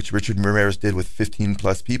you, which Richard Ramirez did with 15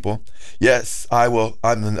 plus people. Yes, I will.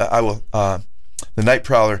 The Night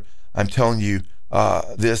Prowler. I'm telling you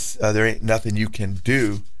this. There ain't nothing you can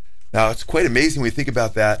do. Now, it's quite amazing when you think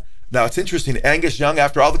about that. Now, it's interesting. Angus Young,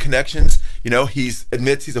 after all the connections, he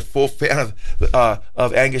admits he's a full fan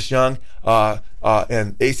of Angus Young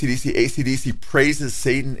and AC/DC. AC/DC praises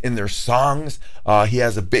Satan in their songs. He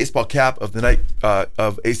has a baseball cap of the night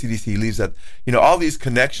of AC/DC. He leaves that. All these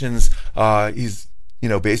connections. He's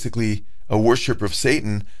basically a worshiper of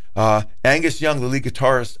Satan. Angus Young, the lead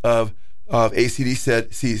guitarist of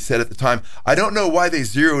AC/DC, said at the time, "I don't know why they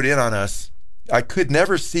zeroed in on us. I could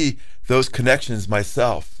never see those connections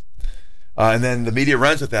myself." And then the media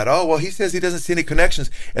runs with that. Oh, well, he says he doesn't see any connections.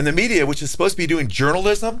 And the media, which is supposed to be doing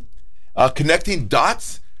journalism, connecting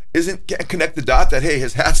dots, can't connect the dot that, hey,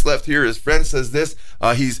 his hat's left here, his friend says this,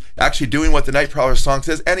 he's actually doing what the Night Prowler song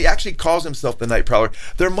says, and he actually calls himself the Night Prowler.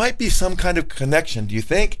 There might be some kind of connection, do you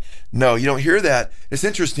think? No, you don't hear that. It's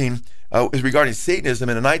interesting, is regarding Satanism.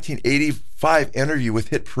 In a 1985 interview with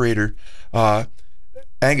Hit Parader,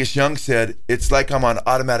 Angus Young said, it's like I'm on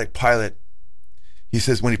automatic pilot. He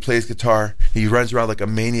says when he plays guitar, he runs around like a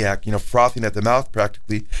maniac, frothing at the mouth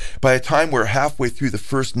practically. By the time we're halfway through the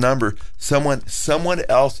first number, someone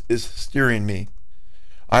else is steering me.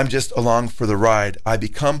 I'm just along for the ride. I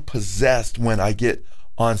become possessed when I get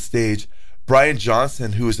on stage. Brian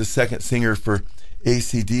Johnson, who is the second singer for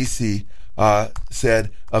AC/DC, said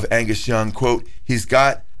of Angus Young, quote, he's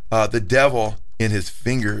got the devil in his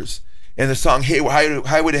fingers. And the song Hey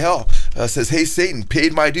Highway to Hell says, hey Satan,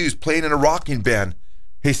 paid my dues, playing in a rocking band.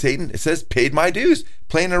 Hey Satan, it says paid my dues,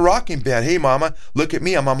 playing in a rocking band. Hey mama, look at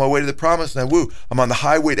me, I'm on my way to the promised land. Woo, I'm on the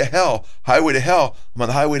highway to hell. Highway to hell, I'm on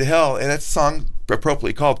the highway to hell. And that's a song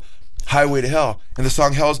appropriately called Highway to Hell. And the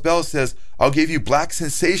song Hell's Bells says, I'll give you black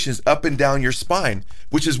sensations up and down your spine,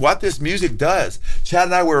 which is what this music does. Chad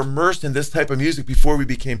and I were immersed in this type of music before we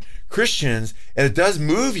became Christians, and it does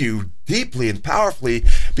move you deeply and powerfully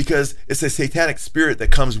because it's a satanic spirit that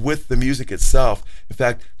comes with the music itself. In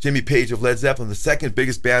fact, Jimmy Page of Led Zeppelin, the second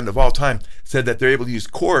biggest band of all time, said that they're able to use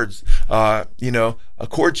chords,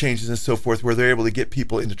 chord changes and so forth, where they're able to get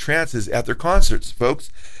people into trances at their concerts, folks.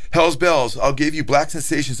 Hell's Bells, I'll give you black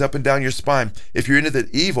sensations up and down your spine. If you're into the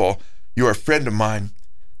evil, you're a friend of mine.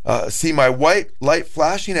 See my white light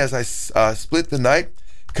flashing as I split the night,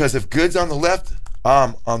 because if good's on the left,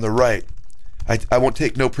 I'm on the right. I won't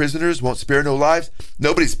take no prisoners, won't spare no lives.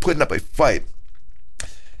 Nobody's putting up a fight.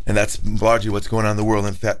 And that's largely what's going on in the world,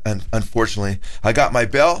 unfortunately. I got my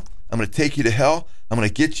bell. I'm going to take you to hell. I'm going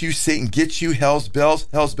to get you, Satan, get you, hell's bells,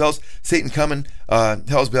 Satan coming,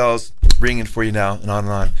 hell's bells ringing for you now, and on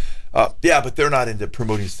and on. but they're not into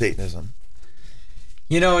promoting Satanism.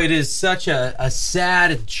 You know, it is such a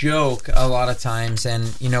sad joke a lot of times.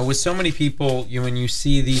 And, you know, with so many people, when you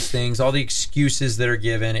see these things, all the excuses that are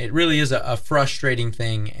given, it really is a frustrating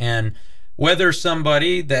thing. And whether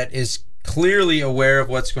somebody that is clearly aware of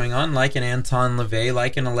what's going on, like an Anton LaVey,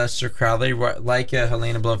 like an Aleister Crowley, like a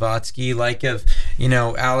Helena Blavatsky, like a,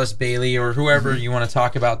 Alice Bailey, or whoever you want to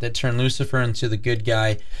talk about that turned Lucifer into the good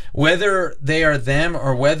guy, whether they are them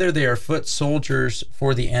or whether they are foot soldiers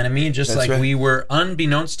for the enemy, just like we were,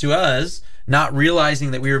 unbeknownst to us, not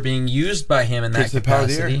realizing that we were being used by him in that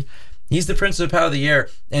capacity. He's the prince of the power of the air,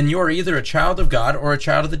 and you are either a child of God or a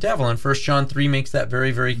child of the devil. And 1 John 3 makes that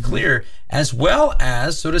very, very clear, as well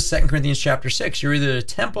as, so does 2 Corinthians chapter 6. You're either the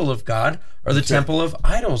temple of God or the temple of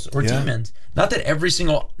idols or demons. Not that every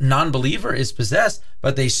single non-believer is possessed,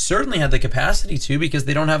 but they certainly have the capacity to, because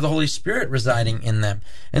they don't have the Holy Spirit residing in them.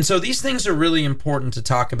 And so these things are really important to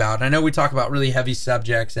talk about. And I know we talk about really heavy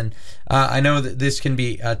subjects, and I know that this can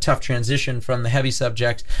be a tough transition from the heavy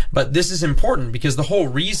subjects, but this is important because the whole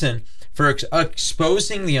reason for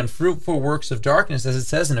exposing the unfruitful works of darkness, as it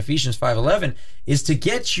says in Ephesians 5:11, is to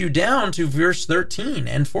get you down to verse 13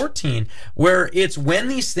 and 14, where it's when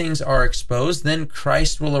these things are exposed, then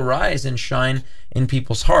Christ will arise and shine in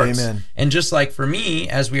people's hearts. Amen. And just like for me,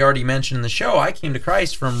 as we already mentioned in the show, I came to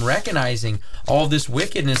Christ from recognizing all this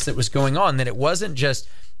wickedness that was going on, that it wasn't just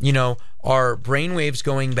our brainwaves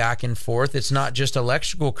going back and forth. It's not just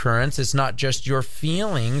electrical currents. It's not just your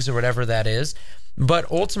feelings or whatever that is.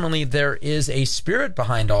 But ultimately, there is a spirit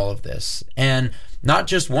behind all of this. And not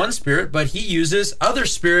just one spirit, but he uses other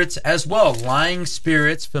spirits as well, lying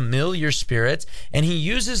spirits, familiar spirits, and he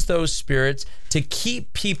uses those spirits to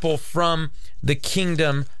keep people from the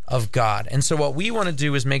kingdom of God. And so what we want to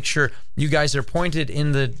do is make sure you guys are pointed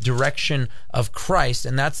in the direction of Christ,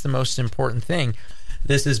 and that's the most important thing.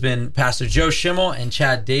 This has been Pastor Joe Schimmel and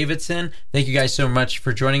Chad Davidson. Thank you guys so much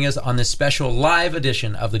for joining us on this special live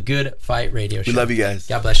edition of the Good Fight Radio Show. We love you guys.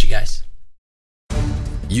 God bless you guys.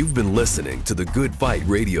 You've been listening to the Good Fight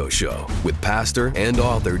Radio Show with pastor and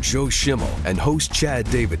author Joe Schimmel and host Chad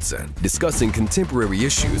Davidson, discussing contemporary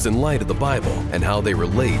issues in light of the Bible and how they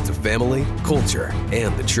relate to family, culture,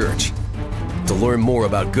 and the church. To learn more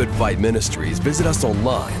about Good Fight Ministries, visit us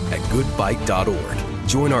online at goodfight.org.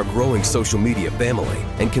 Join our growing social media family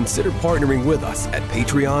and consider partnering with us at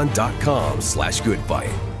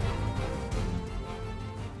patreon.com/goodfight.